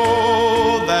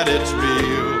know that it's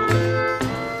real.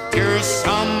 You're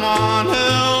someone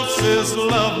else's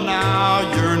love now,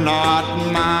 you're not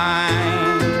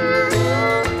mine.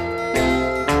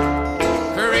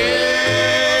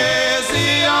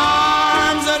 Crazy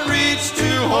arms that reach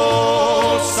to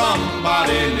hold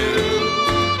somebody new.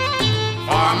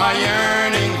 For my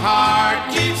yearning heart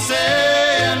keeps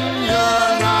saying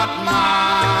you're not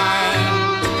mine.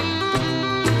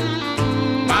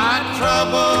 My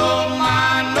troubled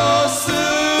mind knows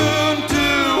soon to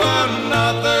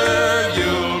another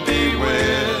you'll be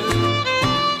with,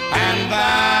 and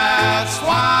that's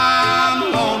why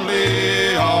I'm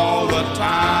lonely all the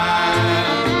time.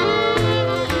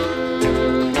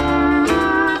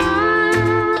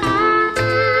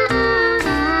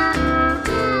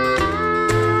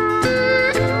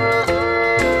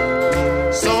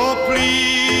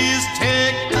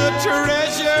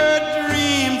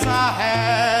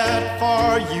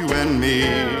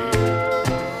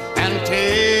 And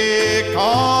take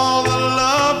all the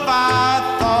love I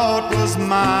thought was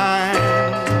mine.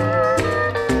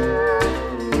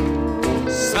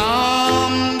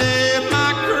 Someday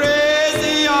my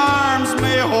crazy arms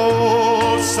may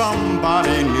hold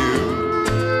somebody new,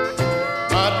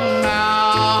 but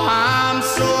now I'm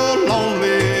so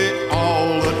lonely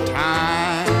all the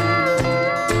time.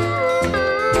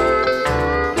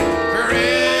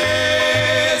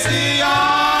 Crazy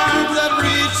arms that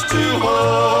reach to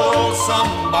hold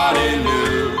somebody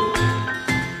new.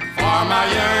 For my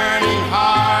yearning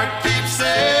heart keeps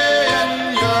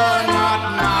saying you're not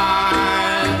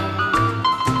mine.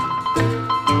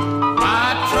 My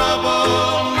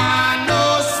troubled mind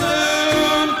knows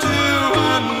soon to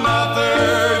another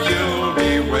you'll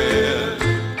be with,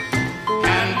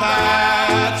 and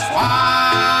that's why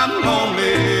I'm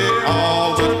lonely all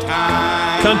the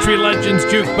time. Country Legends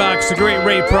Jukebox, the great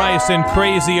Ray Price and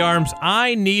Crazy Arms.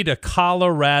 I need a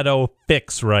Colorado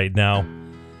fix right now.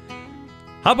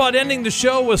 How about ending the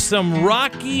show with some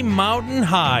Rocky Mountain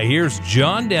High? Here's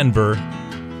John Denver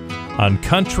on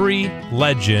Country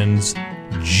Legends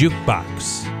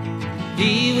Jukebox.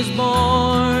 He was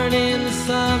born in the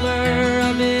summer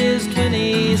of his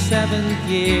 27th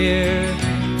year,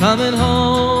 coming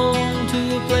home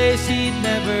to a place he'd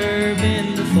never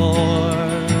been before.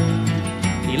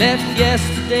 He left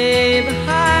yesterday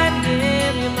behind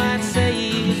him. You might say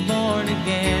he was born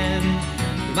again.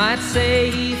 You might say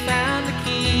he found the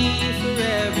key for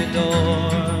every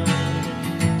door.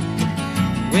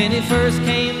 When he first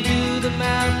came to the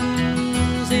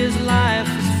mountains, his life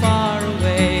was far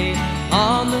away,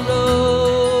 on the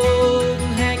road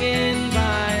and hanging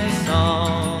by a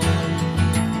song.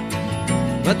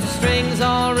 But the string's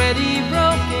already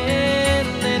broken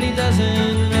and he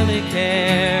doesn't really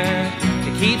care.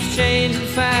 It keeps changing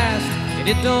fast and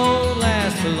it don't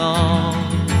last for long.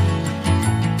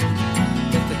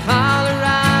 But the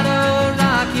Colorado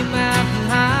Rocky Mountain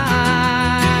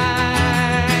High,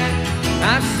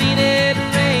 I've seen it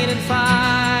rain and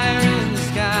fire in the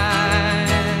sky.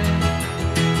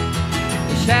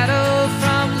 The shadow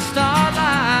from the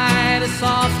starlight is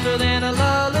softer than a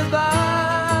lullaby.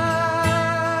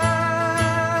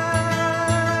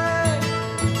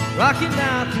 Rocky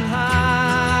Mountain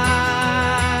High,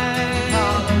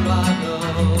 Colorado.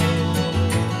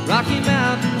 Rocky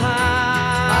Mountain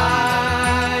High,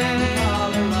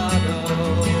 Colorado.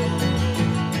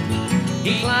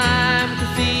 He climbed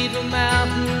Cathedral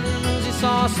Mountains, he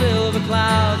saw silver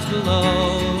clouds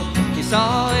below. He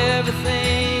saw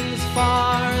everything as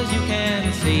far as you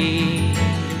can see.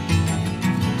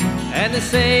 And And they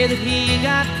say that he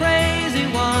got crazy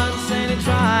once and he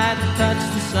tried to touch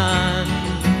the sun,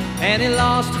 and he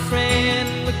lost a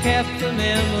friend but kept a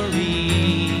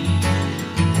memory.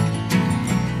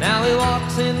 Now he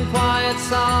walks in quiet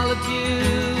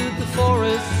solitude, the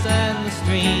forests and the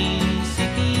streams,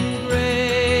 seeking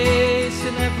grace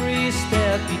in every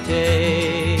step he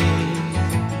takes.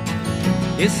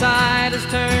 His side is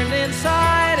turned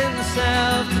inside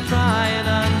himself to try and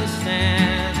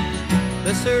understand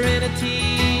the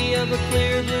serenity of a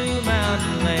clear blue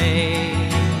mountain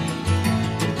lake.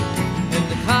 In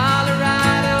the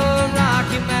Colorado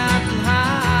Rocky Mountain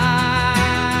High,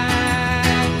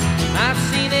 I've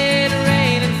seen it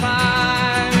rain and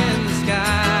fire in the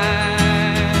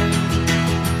sky.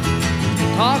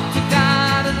 Talk to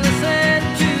God and listen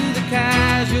to the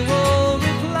casual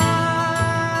reply.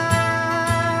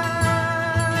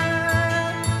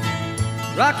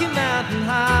 Rocky Mountain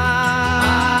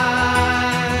High,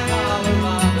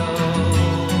 Colorado,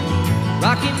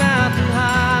 Rocky Mountain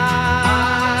High,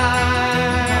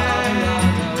 Colorado.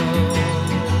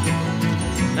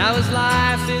 Now his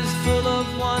life is full of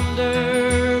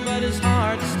wonder, but his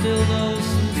heart still knows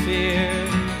some fear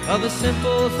of a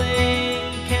simple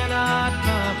thing he cannot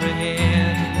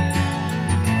comprehend.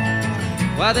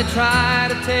 While they try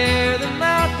to tear the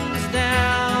mountains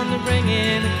down to bring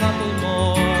in a couple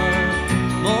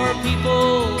more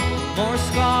people, more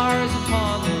scars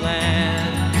upon the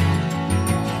land.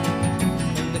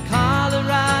 In the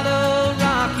Colorado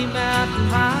Rocky Mountain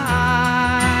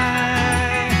High,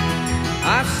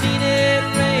 I've seen it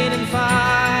rain and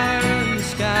fire in the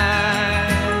sky.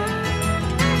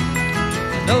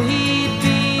 I know he'd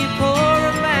be a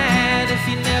poorer man if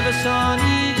he never saw an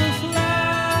eagle fly.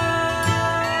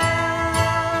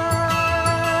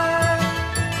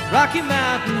 Rocky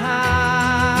Mountain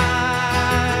High,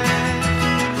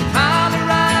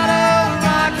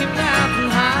 Rocky Mountain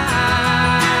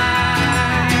High,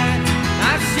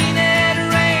 I've seen it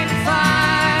rain and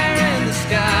fire in the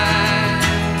sky.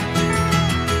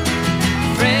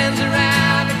 Friends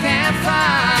around the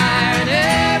campfire and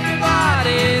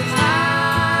everybody's high.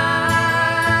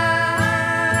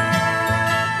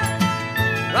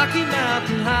 Rocky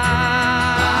Mountain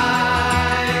High,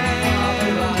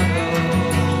 Colorado,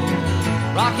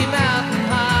 Rocky Mountain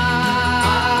High,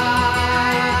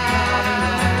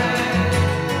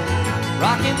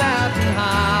 Rocky Mountain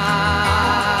High,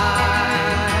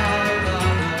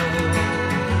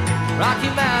 Rocky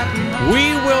Mountain High. We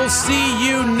will see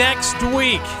you next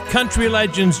week. Country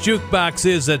Legends Jukebox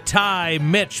is a Ty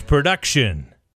Mitch production.